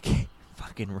exactly like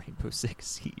fucking Rainbow Six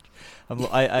Siege.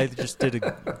 I just did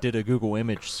a Google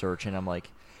image search and I'm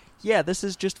like, yeah, this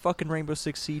is just fucking Rainbow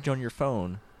Six Siege on your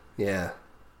phone. Yeah.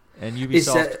 And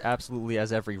Ubisoft absolutely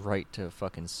has every right to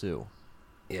fucking sue.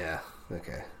 Yeah.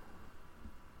 Okay.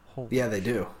 Holy yeah, they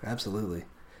do. Absolutely.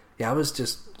 Yeah, I was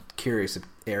just curious if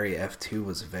Area F2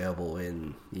 was available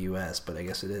in the US, but I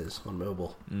guess it is on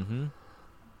mobile. Mm-hmm.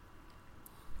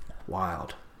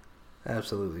 Wild.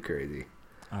 Absolutely crazy.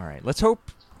 All right. Let's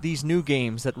hope these new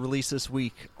games that release this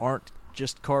week aren't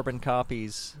just carbon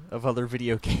copies of other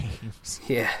video games.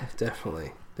 Yeah,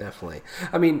 definitely. Definitely.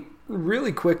 I mean,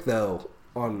 really quick, though,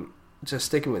 on just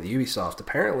sticking with Ubisoft,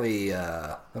 apparently,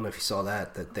 I don't know if you saw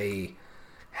that they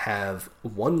have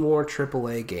one more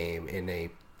AAA game in a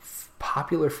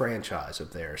popular franchise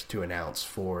of theirs to announce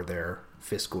for their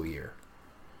fiscal year.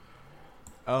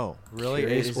 Oh, really?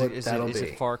 Is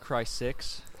it Far Cry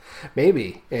 6?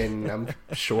 Maybe, and I'm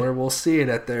sure we'll see it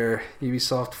at their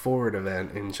Ubisoft Forward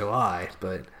event in July.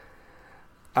 But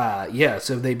yeah,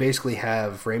 so they basically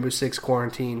have Rainbow Six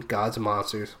Quarantine, Gods and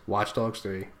Monsters, Watch Dogs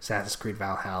 3, Assassin's Creed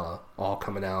Valhalla, all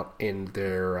coming out in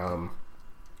their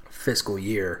fiscal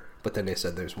year. But then they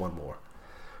said there's one more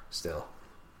still.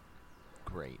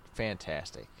 Great,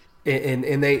 fantastic.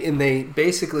 And they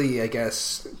basically, I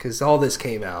guess, because all this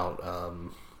came out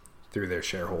through their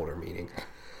shareholder meeting,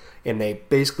 and they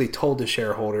basically told the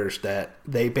shareholders that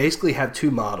they basically have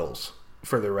two models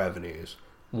for their revenues.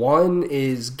 One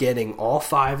is getting all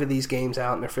 5 of these games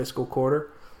out in their fiscal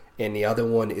quarter, and the other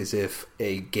one is if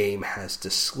a game has to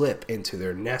slip into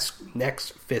their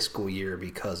next fiscal year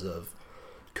because of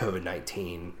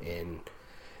COVID-19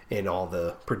 and all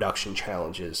the production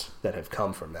challenges that have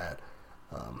come from that.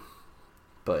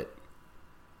 But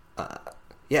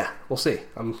yeah, we'll see.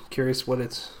 I'm curious what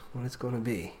it's going to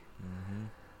be. Mm-hmm.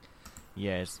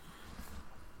 Yeah,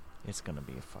 it's going to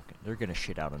be they're going to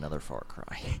shit out another Far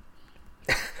Cry.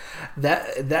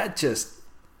 that just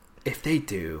If they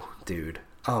do, dude,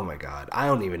 oh my god, I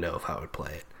don't even know if I would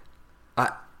play it.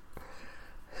 I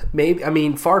maybe I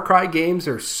mean Far Cry games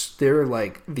they're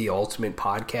like the ultimate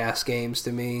podcast games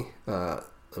to me.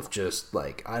 Of just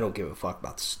like I don't give a fuck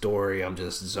about the story, I'm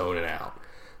just zoning out,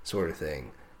 sort of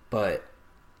thing. But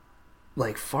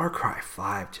like Far Cry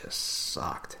 5 just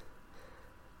sucked.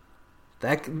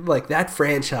 That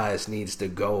franchise needs to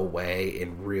go away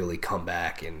and really come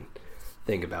back and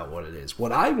think about what it is.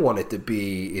 What I want it to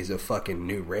be is a fucking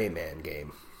new Rayman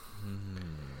game.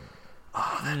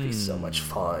 Oh, that'd be so much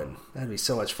fun. That'd be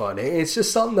so much fun. It's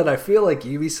just something that I feel like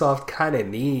Ubisoft kind of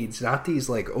needs. Not these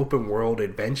like open world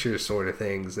adventure sort of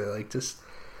things. They're like just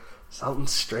something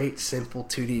straight, simple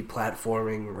 2D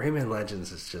platforming. Rayman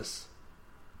Legends is just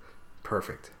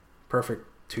perfect. Perfect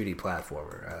 2D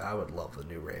platformer. I would love the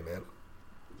new Rayman.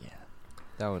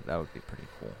 Yeah, that would be pretty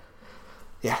cool.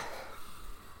 Yeah.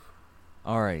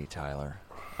 Alrighty, Tyler.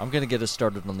 I'm gonna get us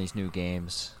started on these new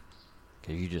games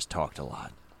because you just talked a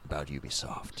lot about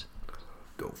Ubisoft.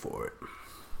 Go for it.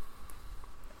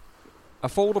 A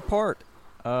Fold Apart.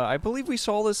 I believe we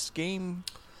saw this game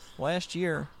last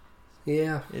year.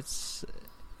 Yeah. It's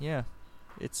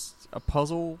a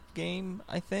puzzle game,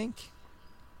 I think.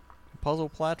 Puzzle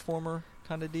platformer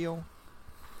kind of deal.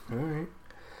 All right.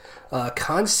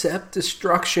 Concept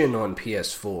Destruction on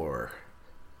PS4.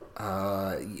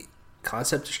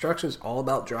 Concept Destruction is all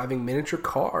about driving miniature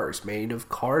cars made of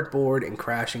cardboard and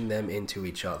crashing them into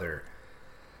each other.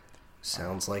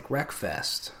 Sounds like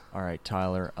Wreckfest. All right,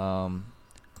 Tyler. I'm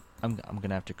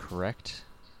gonna have to correct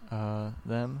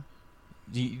them.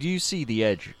 Do you see the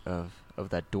edge of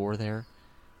that door there?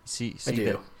 See I do.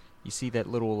 That, you see that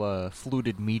little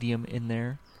fluted medium in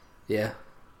there? Yeah.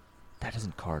 That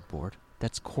isn't cardboard.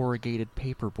 That's corrugated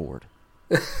paperboard.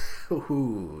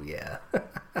 Ooh, yeah.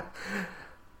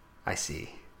 I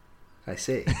see.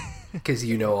 Because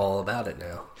you know all about it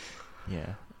now.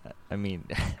 Yeah. I mean,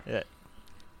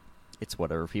 it's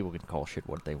whatever. People can call shit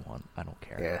what they want. I don't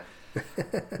care. Yeah.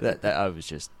 that I was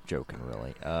just joking,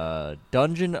 really.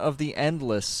 Dungeon of the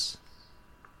Endless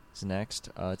is next.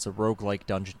 It's a roguelike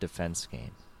dungeon defense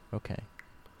game. Okay.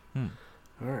 All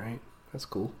right. That's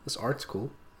cool. This art's cool,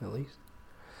 at least.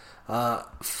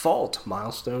 Fault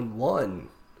Milestone 1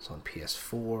 is on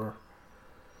PS4.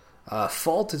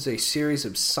 Fault is a series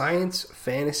of science,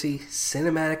 fantasy,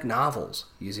 cinematic novels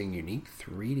using unique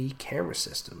 3D camera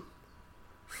system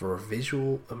for a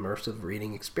visual, immersive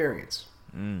reading experience.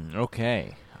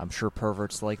 Okay. I'm sure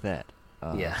perverts like that.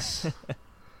 Yes.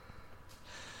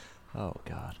 Oh,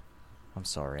 God. I'm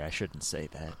sorry. I shouldn't say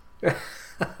that.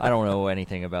 I don't know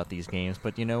anything about these games,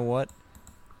 but you know what?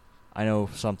 I know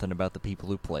something about the people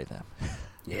who play them.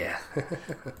 Yeah.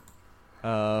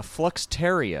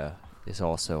 Fluxteria is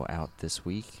also out this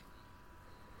week.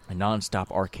 A non-stop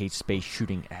arcade space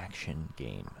shooting action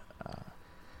game.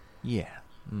 Yeah.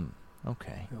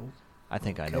 Okay. I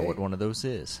think I know what one of those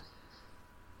is.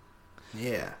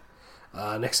 Yeah.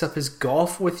 Next up is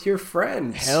Golf with Your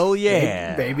Friends. Hell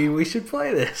yeah. Maybe we should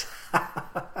play this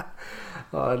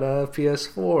on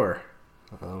PS4.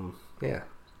 Yeah.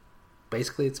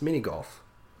 Basically, it's mini golf.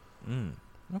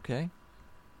 Okay.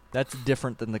 That's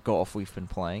different than the golf we've been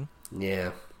playing.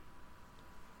 Yeah.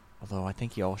 Although I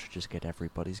think y'all should just get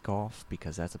Everybody's Golf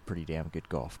because that's a pretty damn good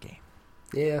golf game.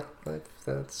 Yeah,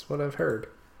 that's what I've heard.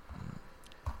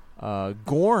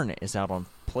 Gorn is out on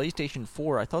PlayStation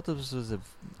 4. I thought this is a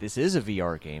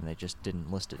VR game. They just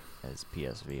didn't list it as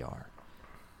PSVR.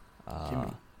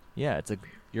 Yeah,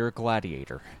 you're a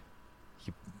gladiator.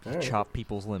 You chop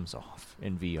people's limbs off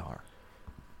in VR.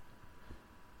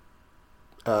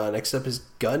 Next up is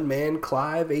Gunman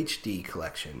Clive HD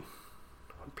Collection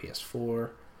on PS4.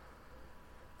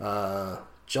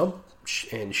 Jump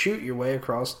and shoot your way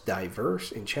across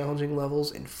diverse and challenging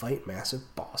levels and fight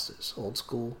massive bosses. Old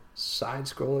school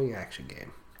side-scrolling action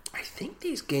game. I think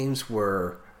these games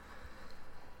were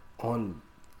on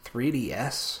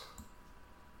 3DS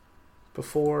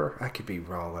before. I could be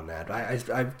wrong on that.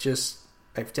 I've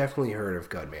definitely heard of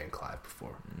Gunman Clive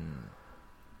before.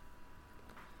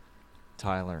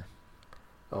 Tyler.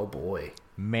 Oh boy.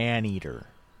 Maneater.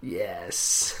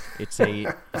 Yes. It's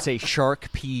a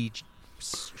shark PG.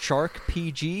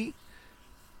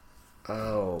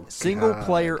 Oh, single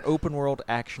player open world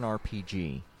action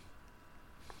RPG.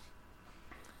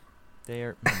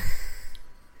 There.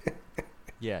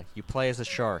 Yeah, you play as a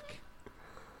shark.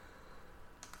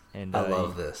 And I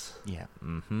love this. Yeah.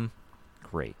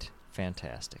 Great.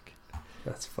 Fantastic.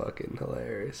 That's fucking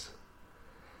hilarious.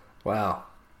 Wow.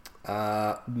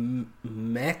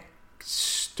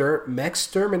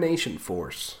 Mechtermination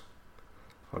Force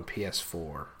on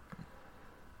PS4.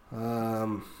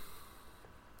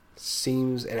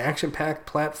 seems an action-packed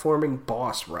platforming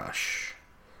boss rush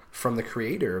from the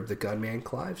creator of the Gunman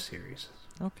Clive series.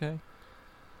 Okay.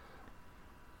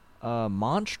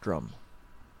 Monstrum.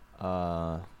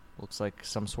 Looks like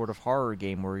some sort of horror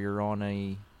game where you're on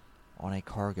a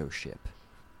cargo ship.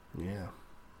 Yeah.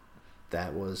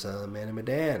 That was Man of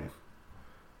Medan.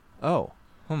 Oh.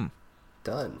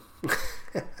 Done.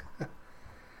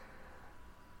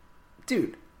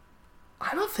 Dude,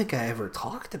 I don't think I ever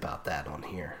talked about that on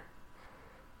here.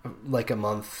 Like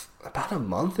about a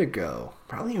month ago,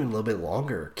 probably even a little bit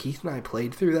longer. Keith and I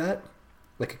played through that,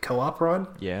 like a co-op run.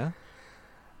 Yeah.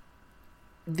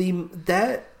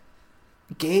 That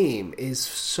game is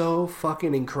so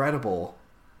fucking incredible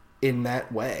in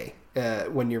that way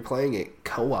when you're playing it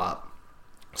co-op.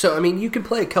 So, I mean, you can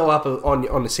play co-op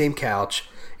on the same couch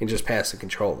and just pass the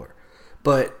controller.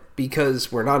 But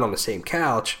because we're not on the same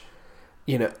couch,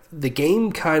 you know, the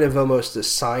game kind of almost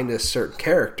assigned us certain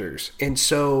characters. And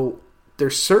so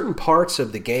there's certain parts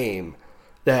of the game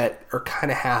that are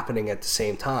kind of happening at the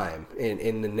same time.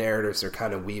 In the narratives, they're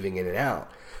kind of weaving in and out.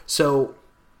 So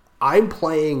I'm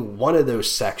playing one of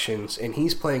those sections, and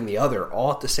he's playing the other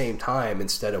all at the same time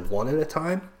instead of one at a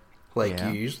time, like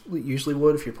you usually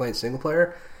would if you're playing single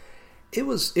player. It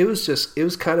was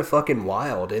kind of fucking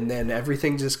wild, and then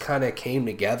everything just kind of came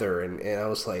together, and I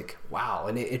was like, wow.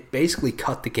 And it basically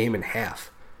cut the game in half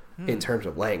in terms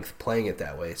of length, playing it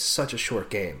that way. It's such a short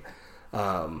game.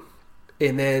 And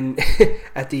then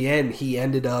at the end, he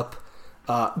ended up,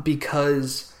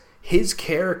 because his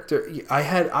character,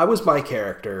 I was my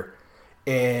character,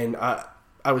 and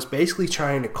I was basically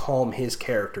trying to calm his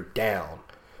character down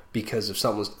because of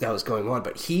something that was going on,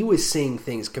 but he was seeing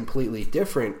things completely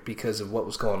different because of what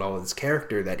was going on with his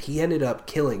character, that he ended up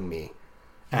killing me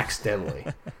accidentally.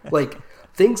 Like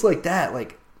things like that.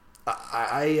 Like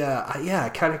I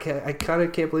kind of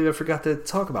can't believe I forgot to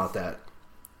talk about that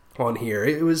on here.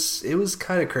 It was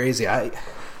kind of crazy.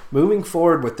 Moving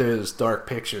forward with those Dark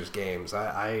Pictures games,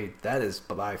 that is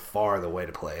by far the way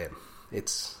to play it.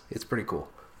 It's pretty cool.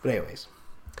 But anyways,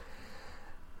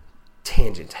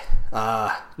 tangent.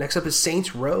 Next up is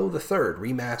Saints Row the Third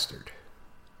Remastered.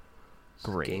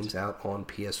 Great. Game's out on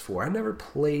PS4. I never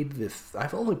played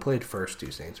I've only played the first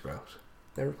two Saints Rows.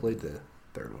 Never played the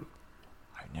third one.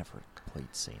 I never played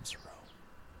Saints Row.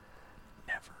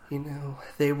 Never. You know,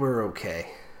 they were okay.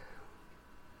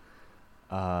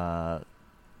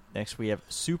 Next we have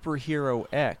Superhero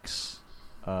X.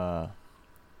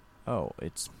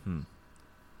 It's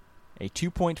a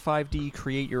 2.5D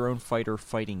create-your-own-fighter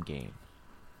fighting game.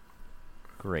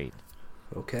 Great.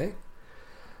 Okay.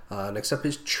 Next up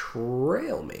is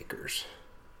Trailmakers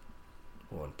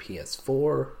on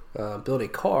PS4. Build a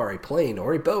car, a plane,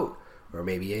 or a boat, or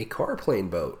maybe a car-plane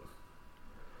boat.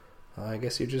 I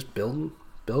guess you're just building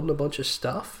a bunch of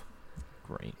stuff.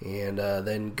 Great. And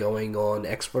then going on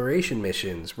exploration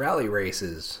missions, rally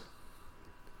races.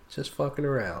 Just fucking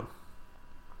around.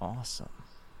 Awesome.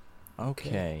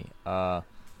 Okay.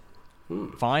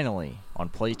 Finally, on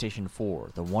PlayStation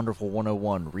 4, The Wonderful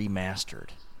 101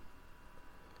 Remastered.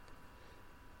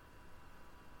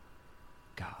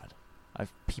 God.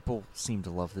 People seem to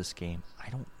love this game. I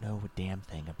don't know a damn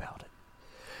thing about it.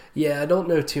 Yeah, I don't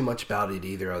know too much about it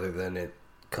either, other than it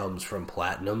comes from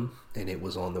Platinum, and it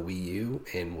was on the Wii U,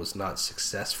 and was not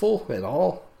successful at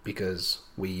all, because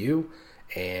Wii U,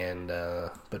 and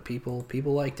but people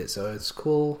liked it, so it's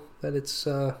cool that it's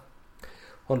on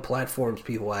platforms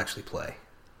people actually play.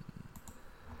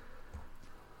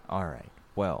 Alright,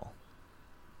 well,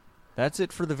 that's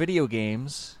it for the video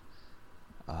games.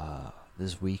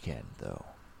 This weekend, though.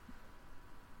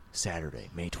 Saturday,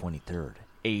 May 23rd.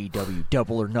 AEW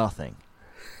Double or Nothing.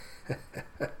 Does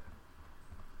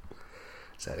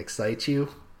that excite you?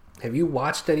 Have you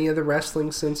watched any of the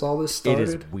wrestling since all this started?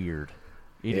 It is weird.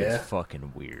 It is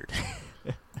fucking weird.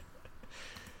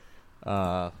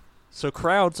 So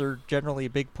crowds are generally a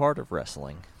big part of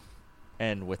wrestling.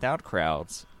 And without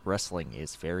crowds, wrestling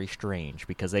is very strange,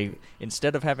 because they,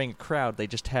 instead of having a crowd, they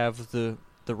just have the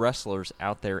wrestlers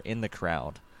out there in the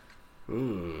crowd.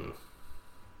 And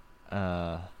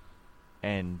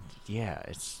yeah,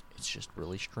 it's just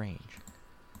really strange.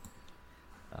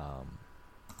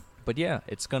 But yeah,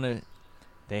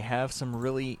 they have some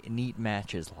really neat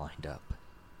matches lined up.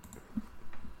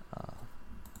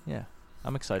 Yeah,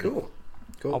 I'm excited. Cool.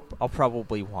 I'll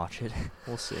probably watch it.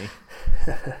 We'll see.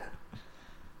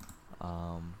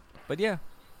 But yeah,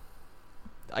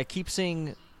 I keep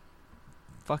seeing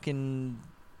fucking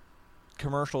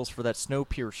commercials for that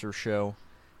Snowpiercer show,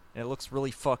 and it looks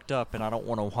really fucked up, and I don't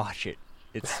want to watch it.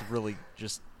 It's really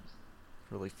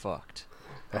fucked.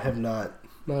 I have not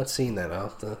seen that. I'll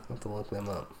have to look them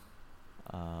up.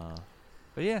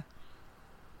 But yeah,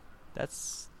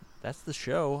 that's the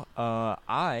show.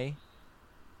 I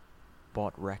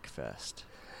bought Wreckfest.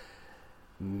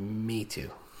 Me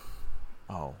too.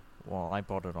 Oh, well, I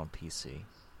bought it on PC.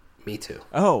 Me too.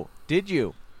 Oh, did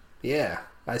you? Yeah.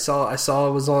 I saw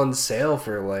it was on sale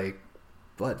for like,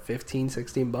 what,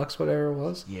 $15-$16, whatever it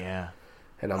was? Yeah.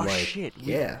 And I'm shit.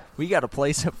 yeah. We got to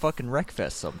play some fucking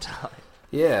Wreckfest sometime.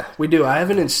 Yeah, we do. I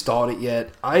haven't installed it yet.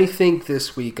 I think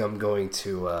this week I'm going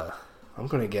to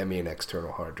get me an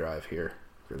external hard drive here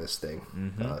for this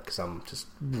thing. Because I'm just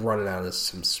running out of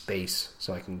some space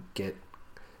so I can get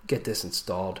this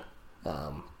installed.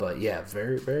 But yeah,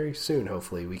 very, very soon,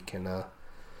 hopefully, we can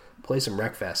play some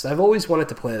Wreckfest. I've always wanted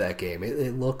to play that game.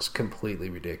 It looks completely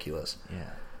ridiculous.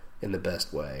 Yeah. In the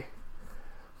best way.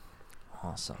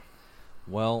 Awesome.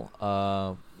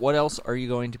 Well, what else are you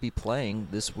going to be playing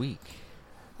this week?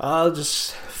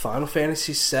 Just Final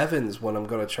Fantasy VII is what I'm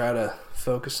going to try to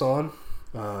focus on.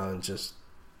 Just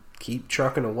keep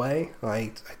trucking away.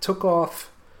 I took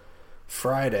off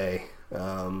Friday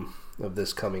of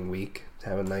this coming week to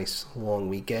have a nice long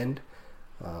weekend.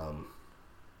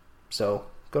 So,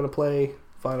 going to play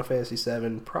Final Fantasy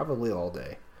VII probably all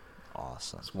day.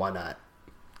 Awesome. So why not?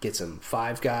 Get some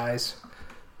Five Guys,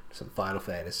 some Final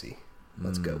Fantasy.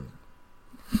 Let's go.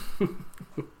 Damn.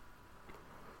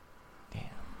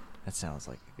 That sounds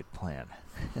like a good plan.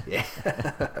 Yeah.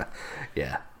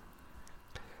 Yeah.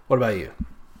 What about you?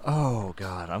 Oh,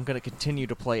 God. I'm going to continue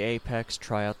to play Apex,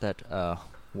 try out that,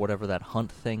 whatever that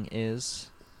hunt thing is.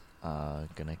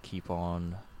 Going to keep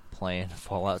on playing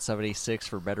Fallout 76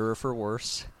 for better or for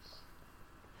worse.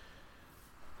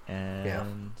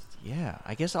 And, yeah,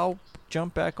 I guess I'll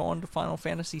jump back on to Final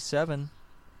Fantasy VII.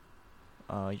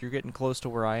 You're getting close to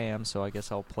where I am, so I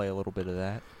guess I'll play a little bit of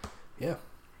that. Yeah.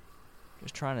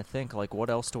 Just trying to think, like, what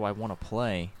else do I want to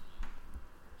play?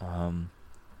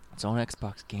 It's on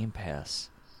Xbox Game Pass.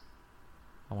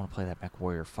 I want to play that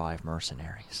MechWarrior 5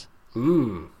 Mercenaries.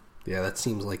 Yeah, that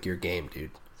seems like your game,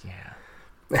 dude.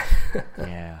 Yeah.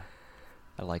 Yeah.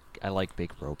 I like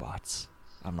big robots.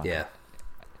 I'm not. Yeah.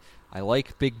 I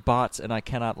like big bots, and I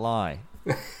cannot lie.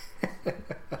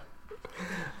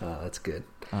 That's good.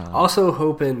 Also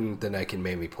hoping that I can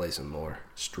maybe play some more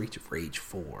Streets of Rage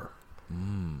 4.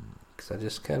 Because I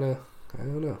just kind of, I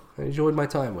don't know. I enjoyed my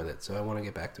time with it, so I want to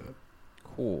get back to it.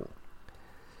 Cool.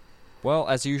 Well,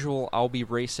 as usual, I'll be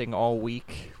racing all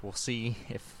week. We'll see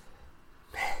if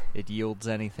it yields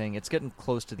anything. It's getting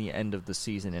close to the end of the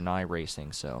season in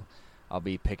iRacing, so I'll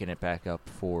be picking it back up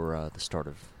for the start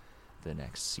of the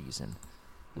next season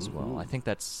as well. I think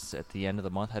that's at the end of the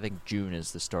month. I think June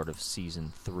is the start of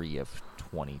Season 3 of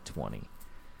 2020.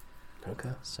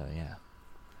 Okay. So, yeah.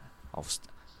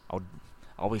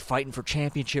 I'll be fighting for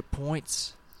championship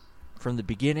points from the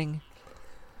beginning.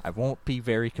 I won't be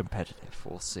very competitive.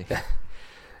 We'll see.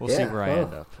 We'll see where I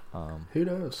end up. Who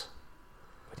knows?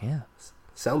 But yeah.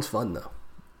 Sounds fun, though.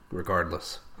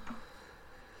 Regardless.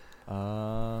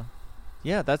 Yeah,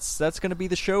 that's going to be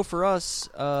the show for us.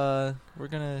 We're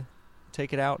going to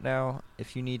take it out now.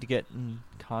 If you need to get in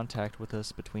contact with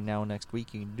us between now and next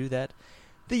week, you can do that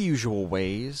the usual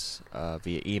ways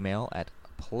via email at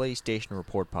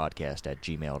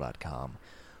PlayStationReportPodcast@gmail.com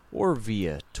or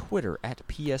via Twitter at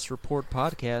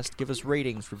PSReportPodcast. Give us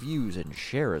ratings, reviews, and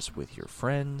share us with your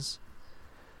friends.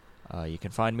 You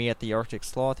can find me at The Arctic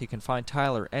Sloth. You can find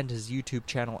Tyler and his YouTube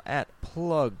channel at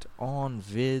Plugged On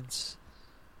Vids.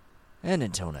 And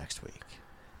until next week,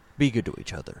 be good to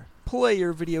each other, play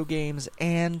your video games,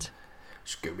 and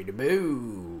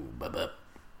Scooby-Doo. Bye-bye.